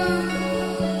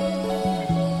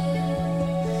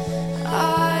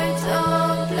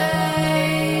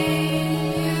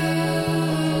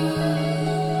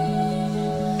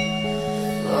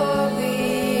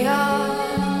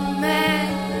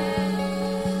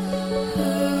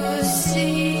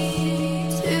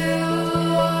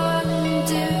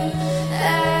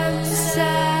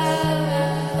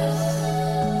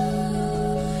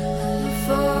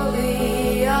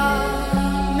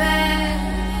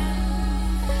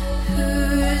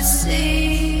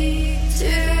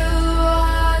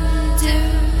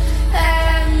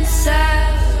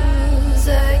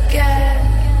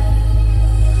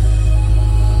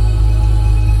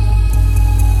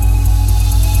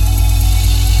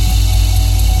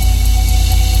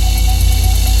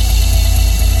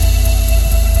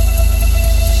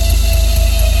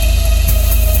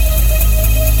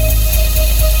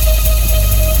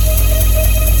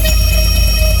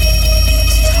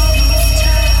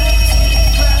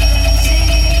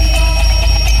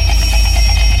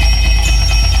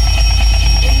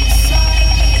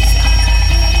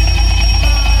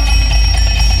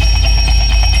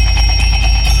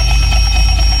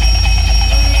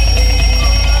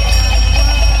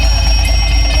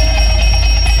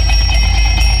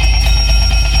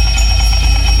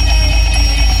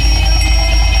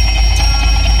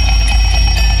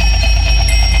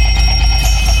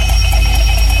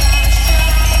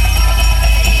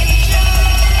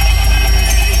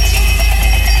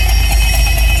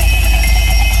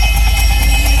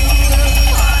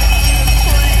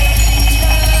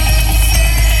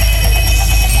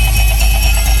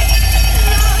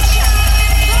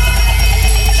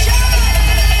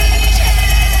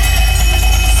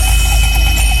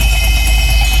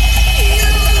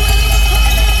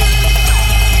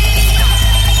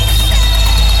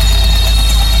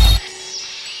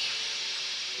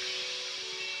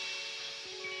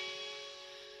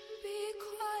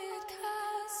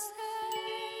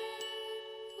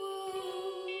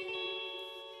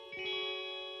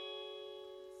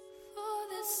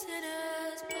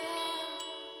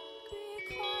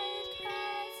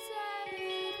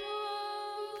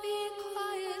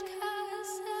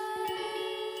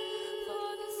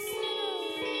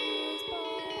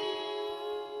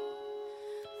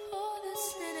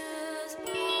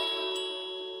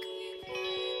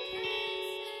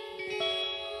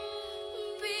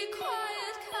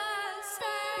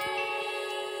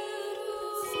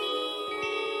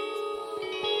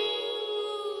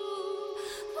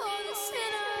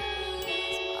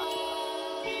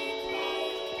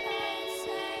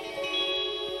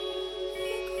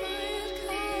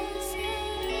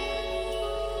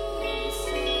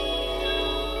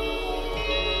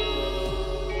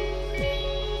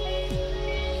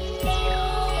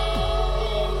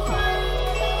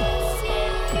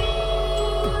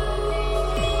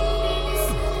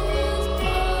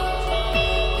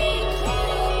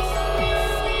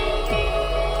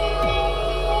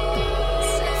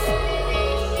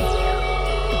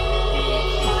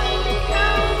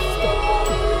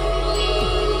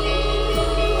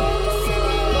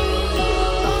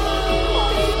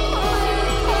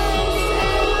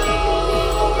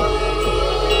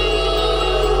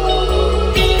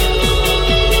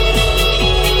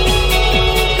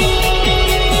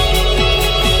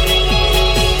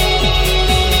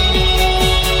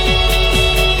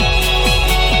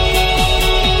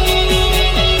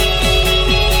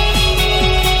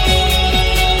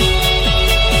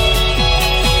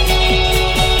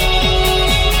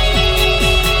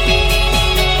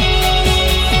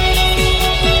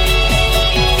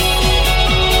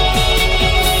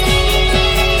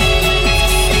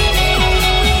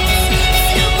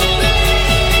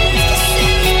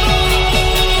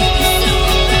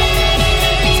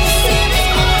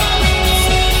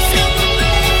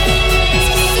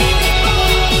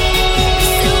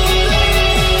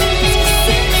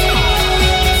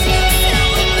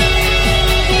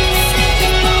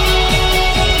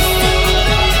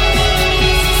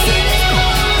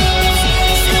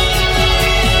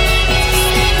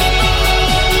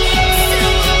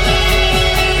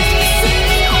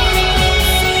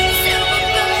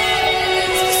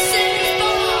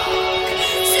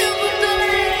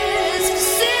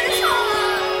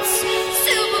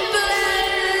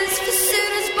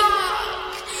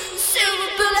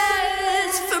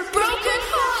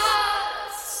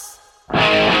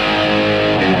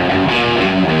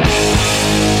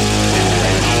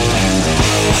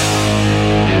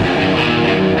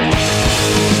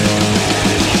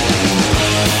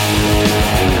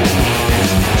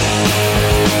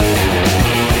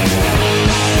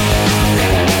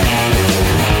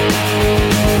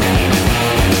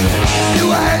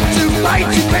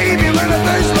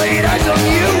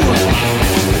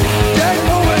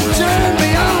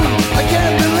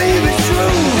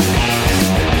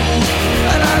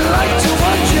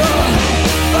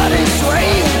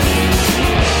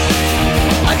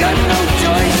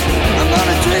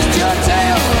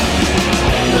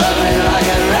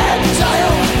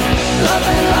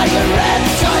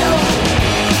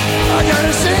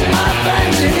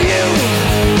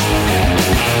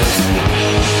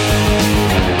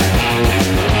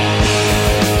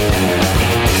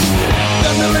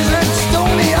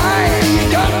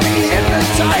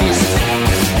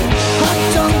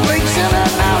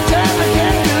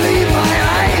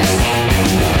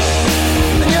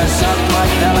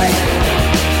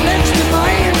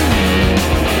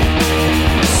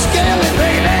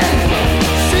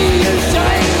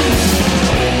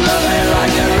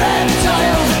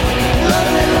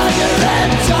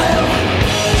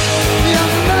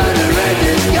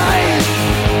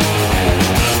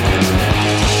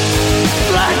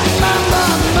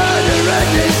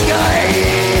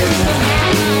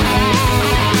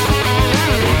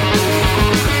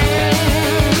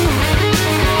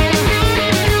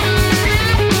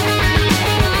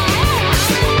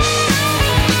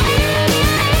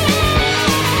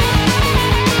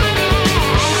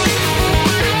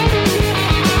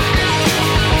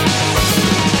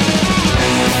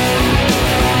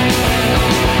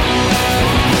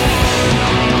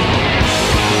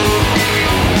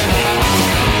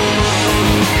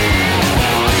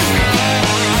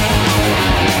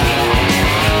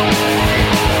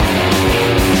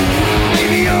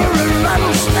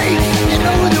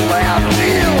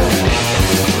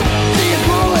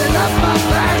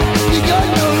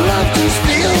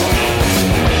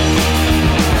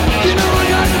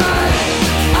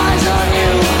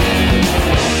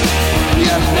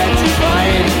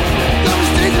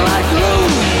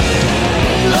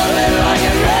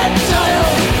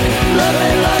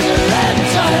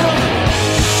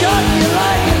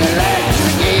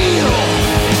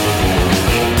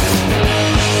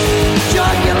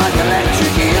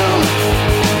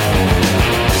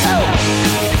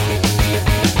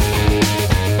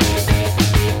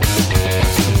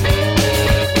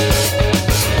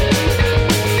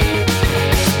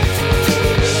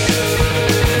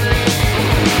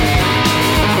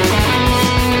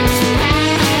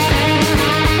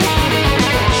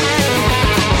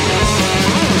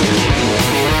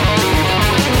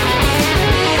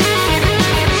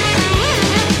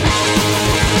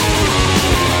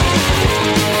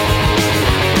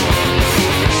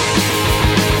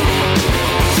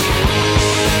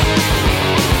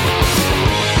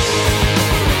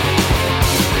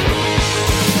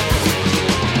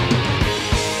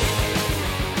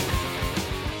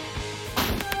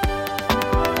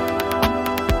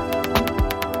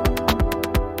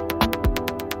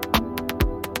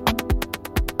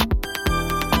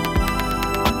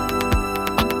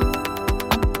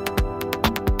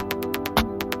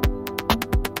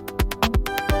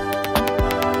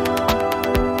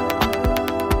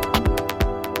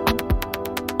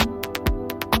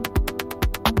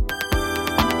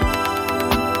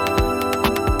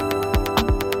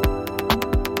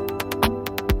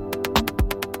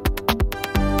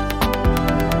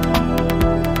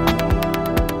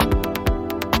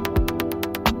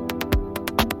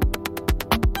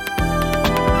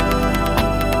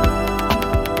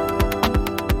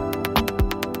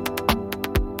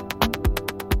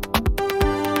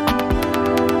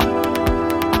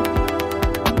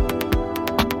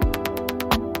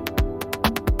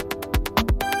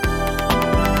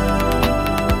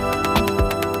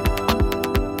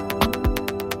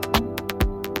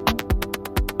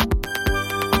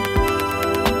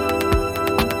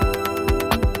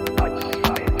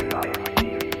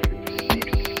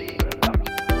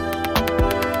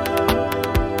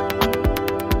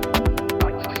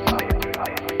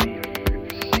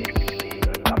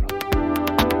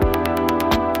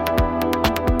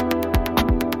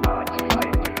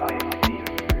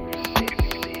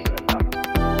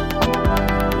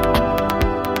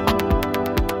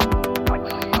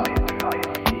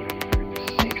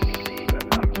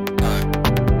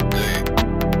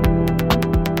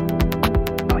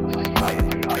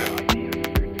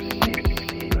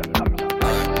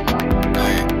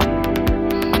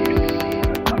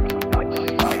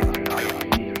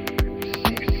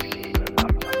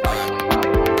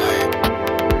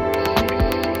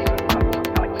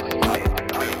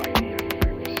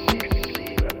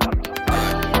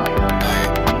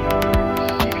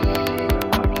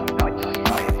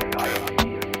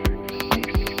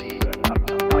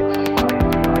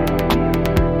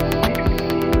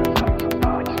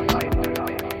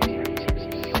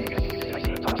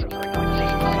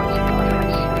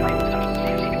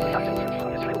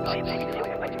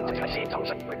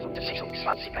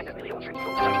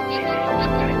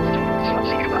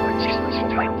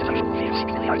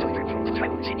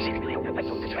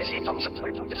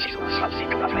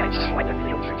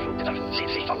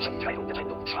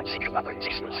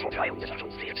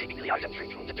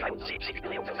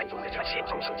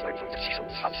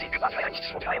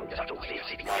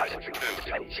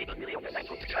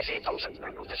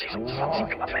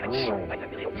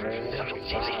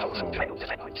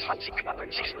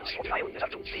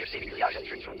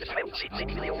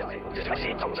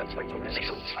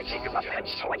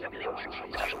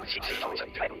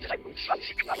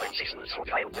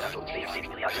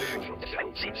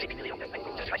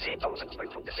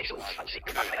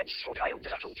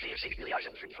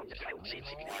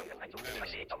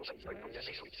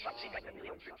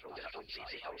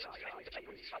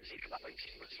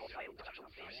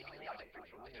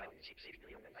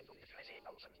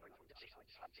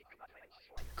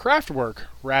 Kraftwerk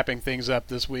wrapping things up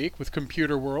this week with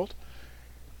Computer World.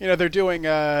 You know, they're doing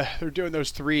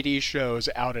those 3D shows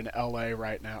out in LA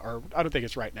right now, or I don't think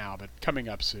it's right now, but coming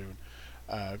up soon,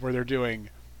 where they're doing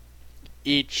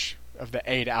each of the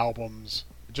 8 albums,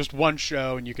 just one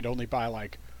show, and you could only buy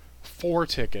like 4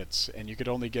 tickets, and you could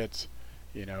only get,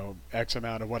 you know, X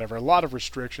amount of whatever. A lot of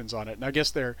restrictions on it. And I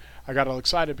guess I got all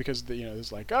excited because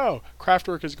it's like, oh,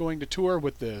 Kraftwerk is going to tour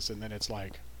with this, and then it's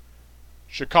like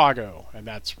Chicago, and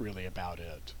that's really about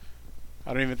it.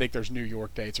 I don't even think there's New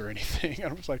York dates or anything.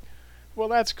 I was like, well,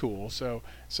 that's cool. So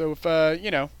if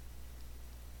you know,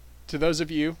 to those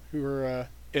of you who are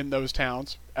in those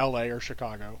towns, LA or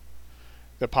Chicago,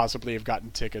 that possibly have gotten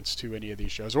tickets to any of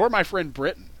these shows, or my friend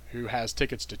Britton, who has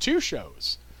tickets to 2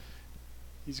 shows,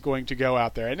 he's going to go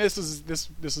out there. And this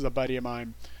is a buddy of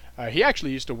mine. He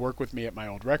actually used to work with me at my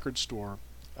old record store.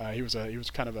 He was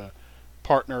kind of a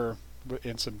partner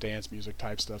in some dance music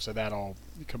type stuff, so that all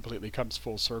completely comes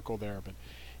full circle there. But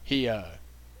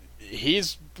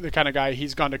he's the kind of guy,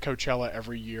 he's gone to Coachella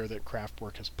every year that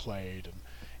Kraftwerk has played, and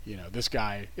you know, this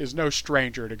guy is no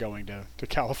stranger to going to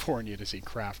California to see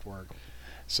Kraftwerk.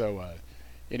 So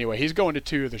anyway, he's going to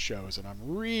 2 of the shows, and I'm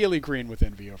really green with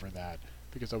envy over that,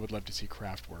 because I would love to see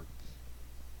Kraftwerk.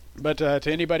 But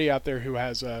to anybody out there who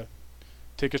has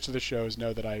tickets to the shows,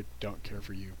 know that I don't care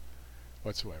for you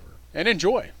whatsoever. And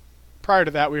enjoy. Prior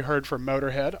to that, we heard from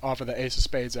Motorhead off of the Ace of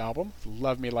Spades album,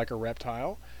 Love Me Like a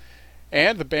Reptile,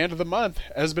 and the band of the month,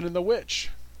 Esben and the Witch,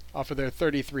 off of their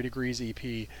 33 Degrees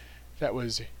EP, that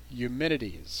was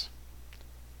Eumenides.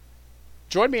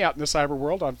 Join me out in the cyber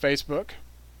world on Facebook,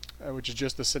 which is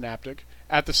just the Synaptic,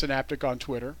 at the Synaptic on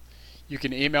Twitter. You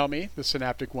can email me,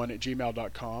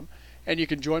 thesynaptic1@gmail.com, and you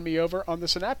can join me over on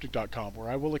thesynaptic.com,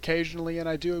 where I will occasionally, and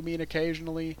I do mean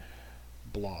occasionally,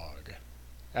 blog.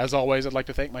 As always, I'd like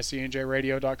to thank my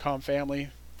cnjradio.com family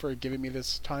for giving me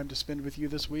this time to spend with you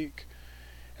this week.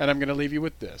 And I'm going to leave you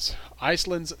with this.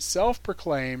 Iceland's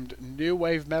self-proclaimed new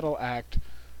wave metal act,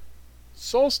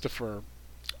 Solstifer,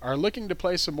 are looking to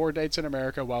play some more dates in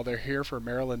America while they're here for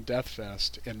Maryland Death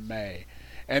Fest in May.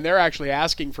 And they're actually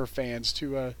asking for fans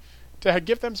to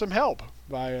give them some help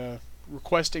by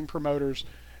requesting promoters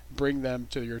bring them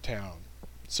to your town.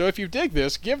 So if you dig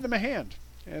this, give them a hand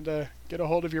and get a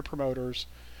hold of your promoters,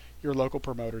 your local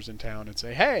promoters in town, and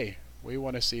say, hey, we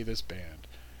want to see this band.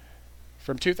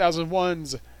 From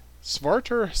 2001's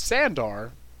Svartur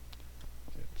Sandar,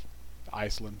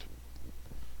 Iceland.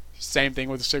 Same thing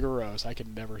with Sigur Rós. I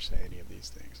can never say any of these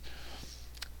things.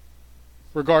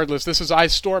 Regardless, this is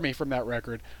Ice Stormy from that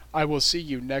record. I will see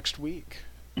you next week.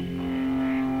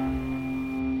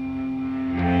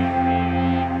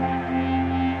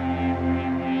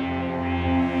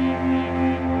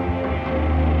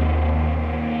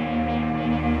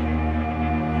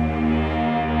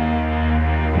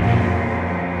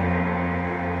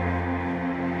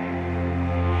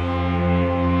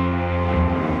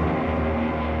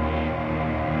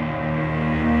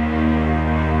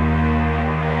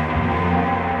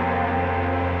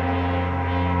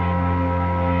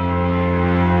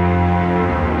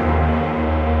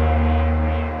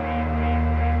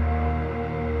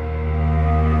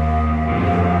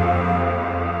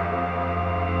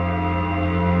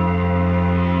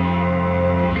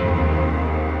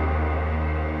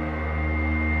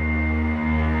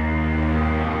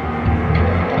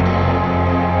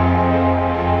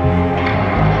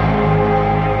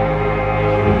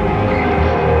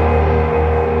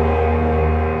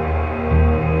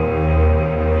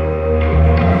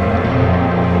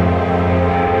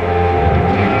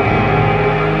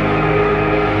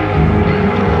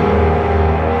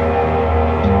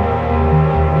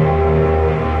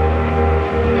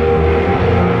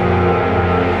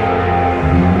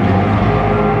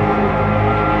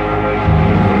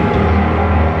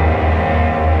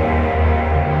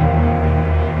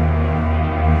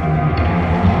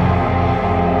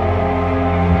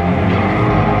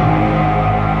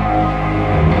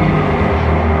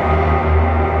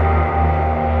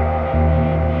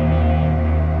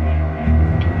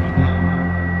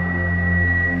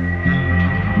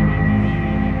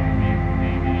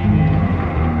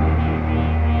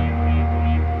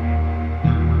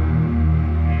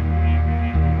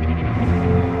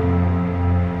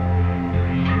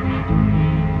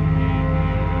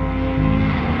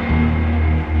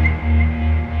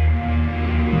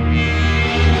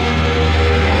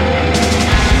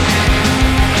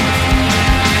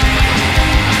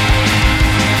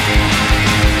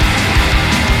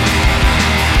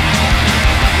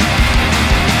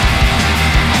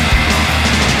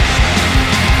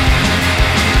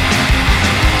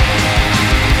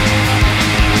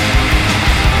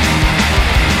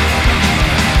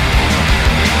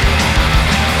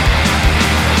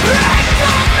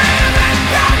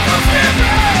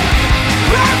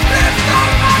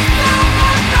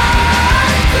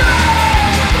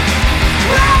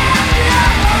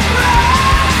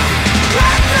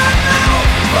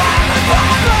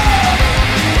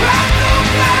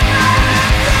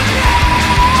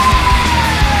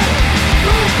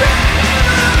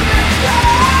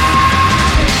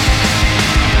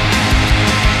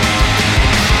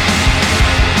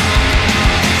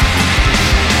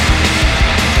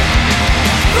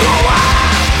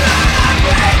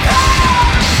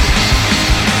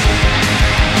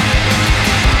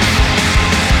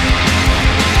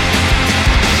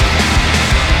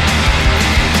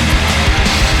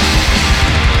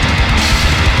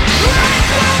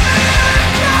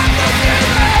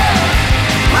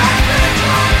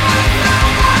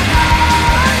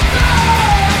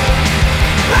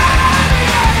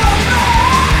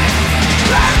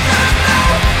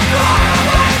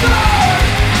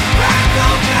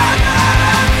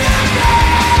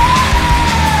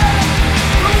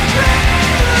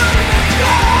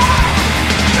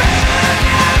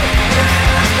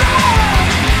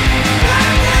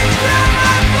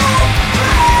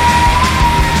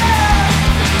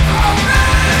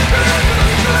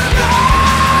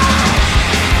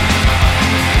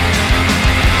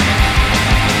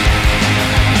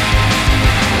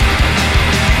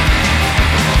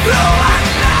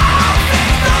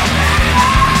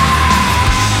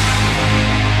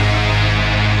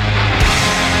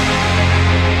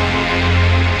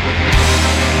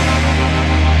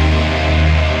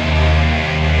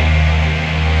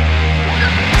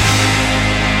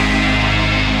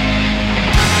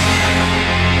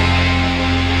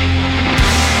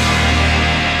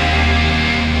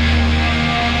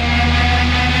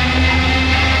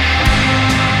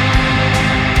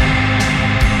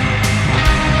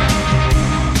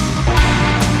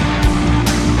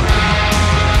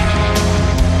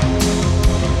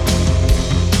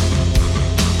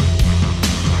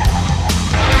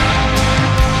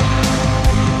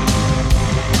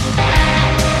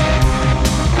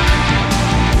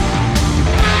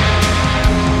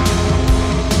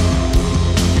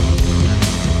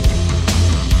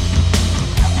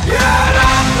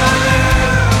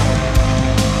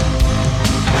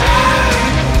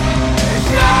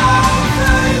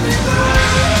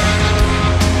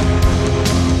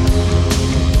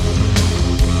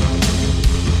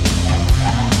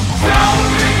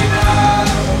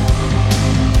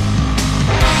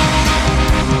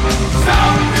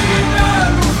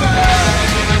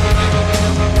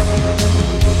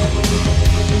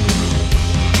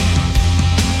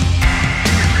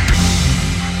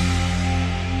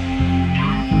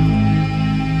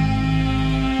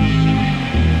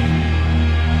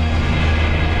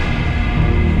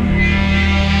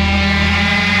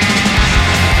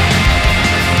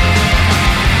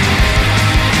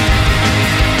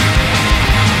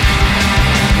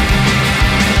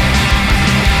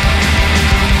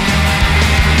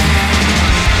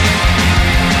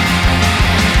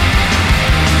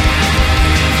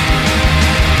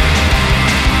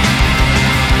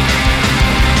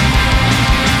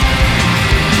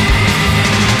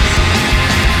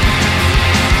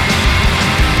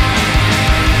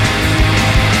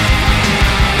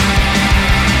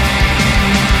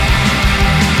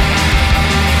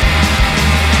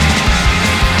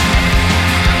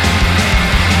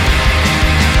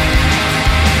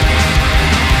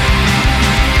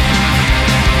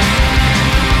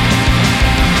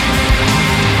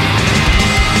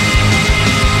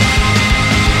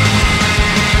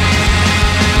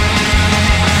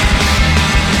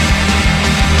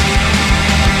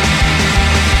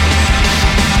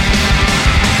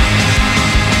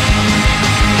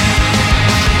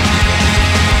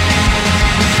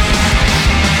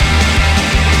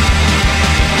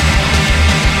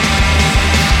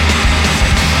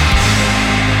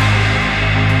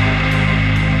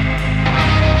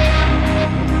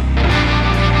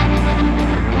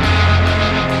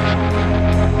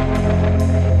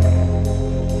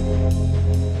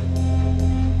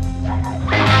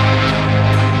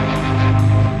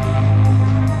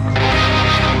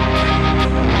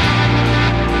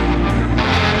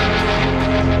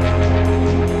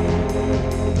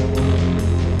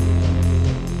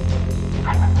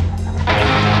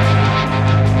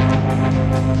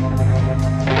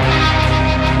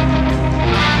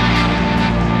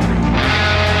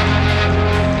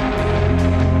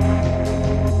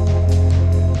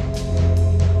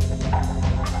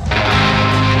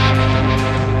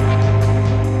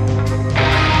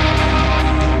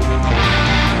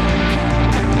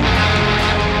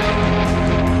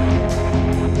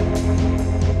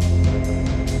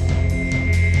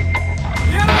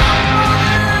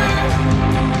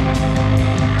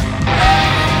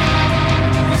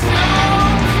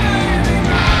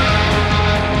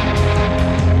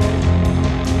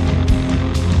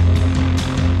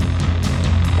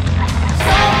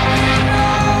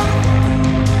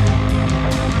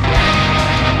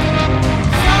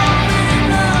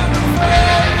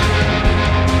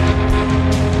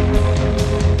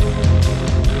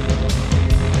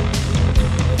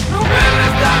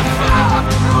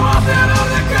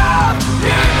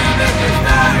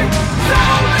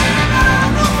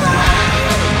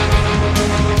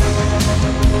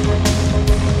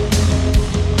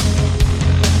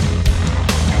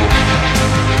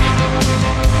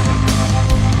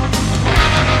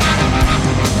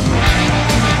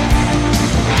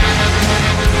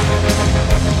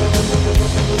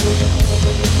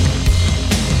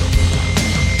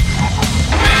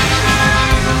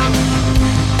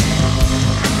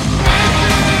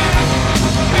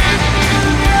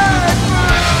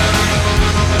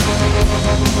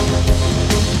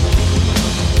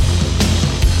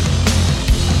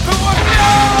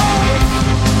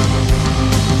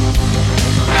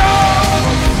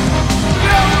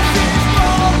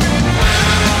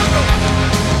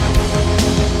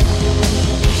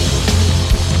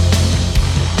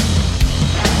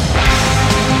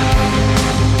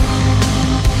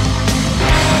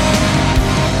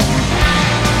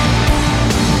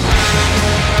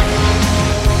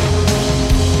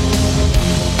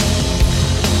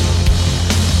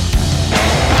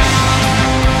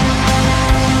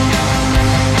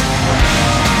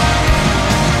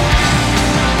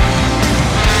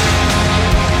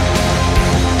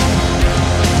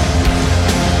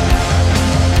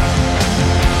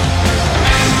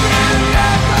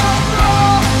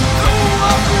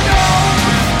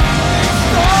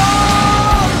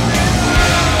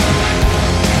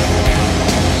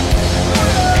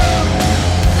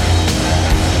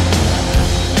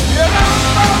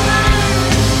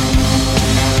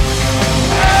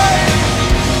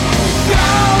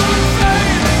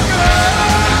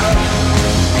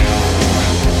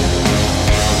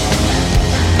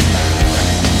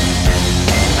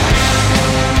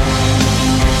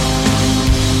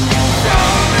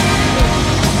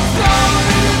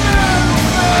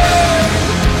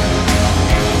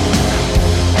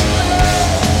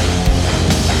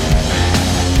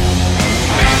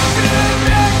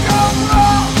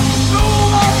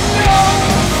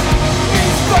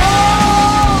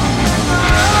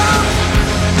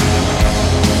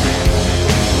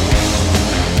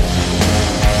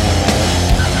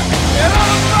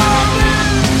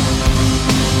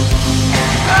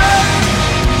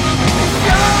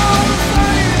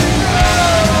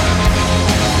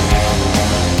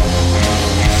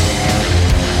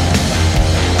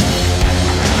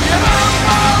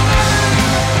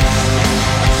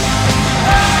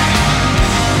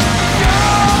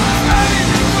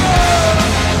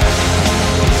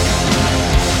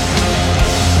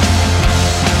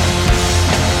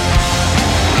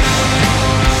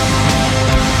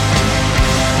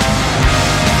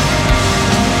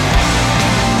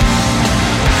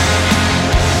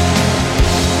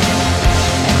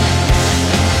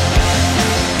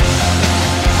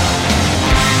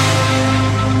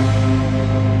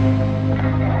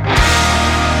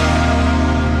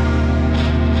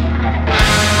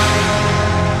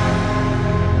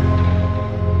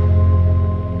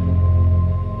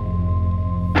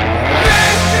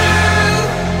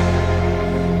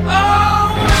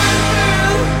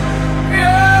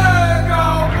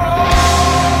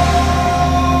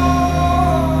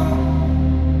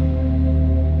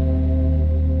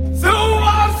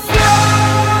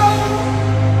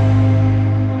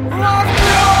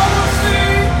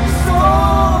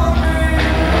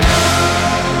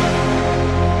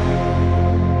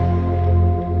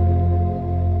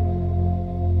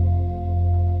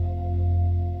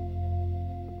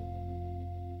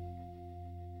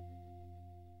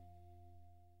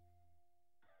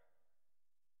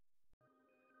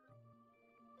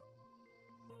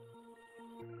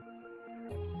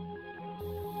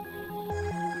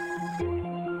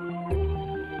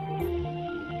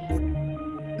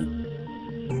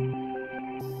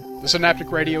 The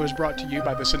Synaptic Radio is brought to you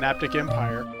by the Synaptic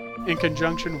Empire in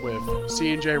conjunction with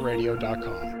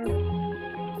cnjradio.com.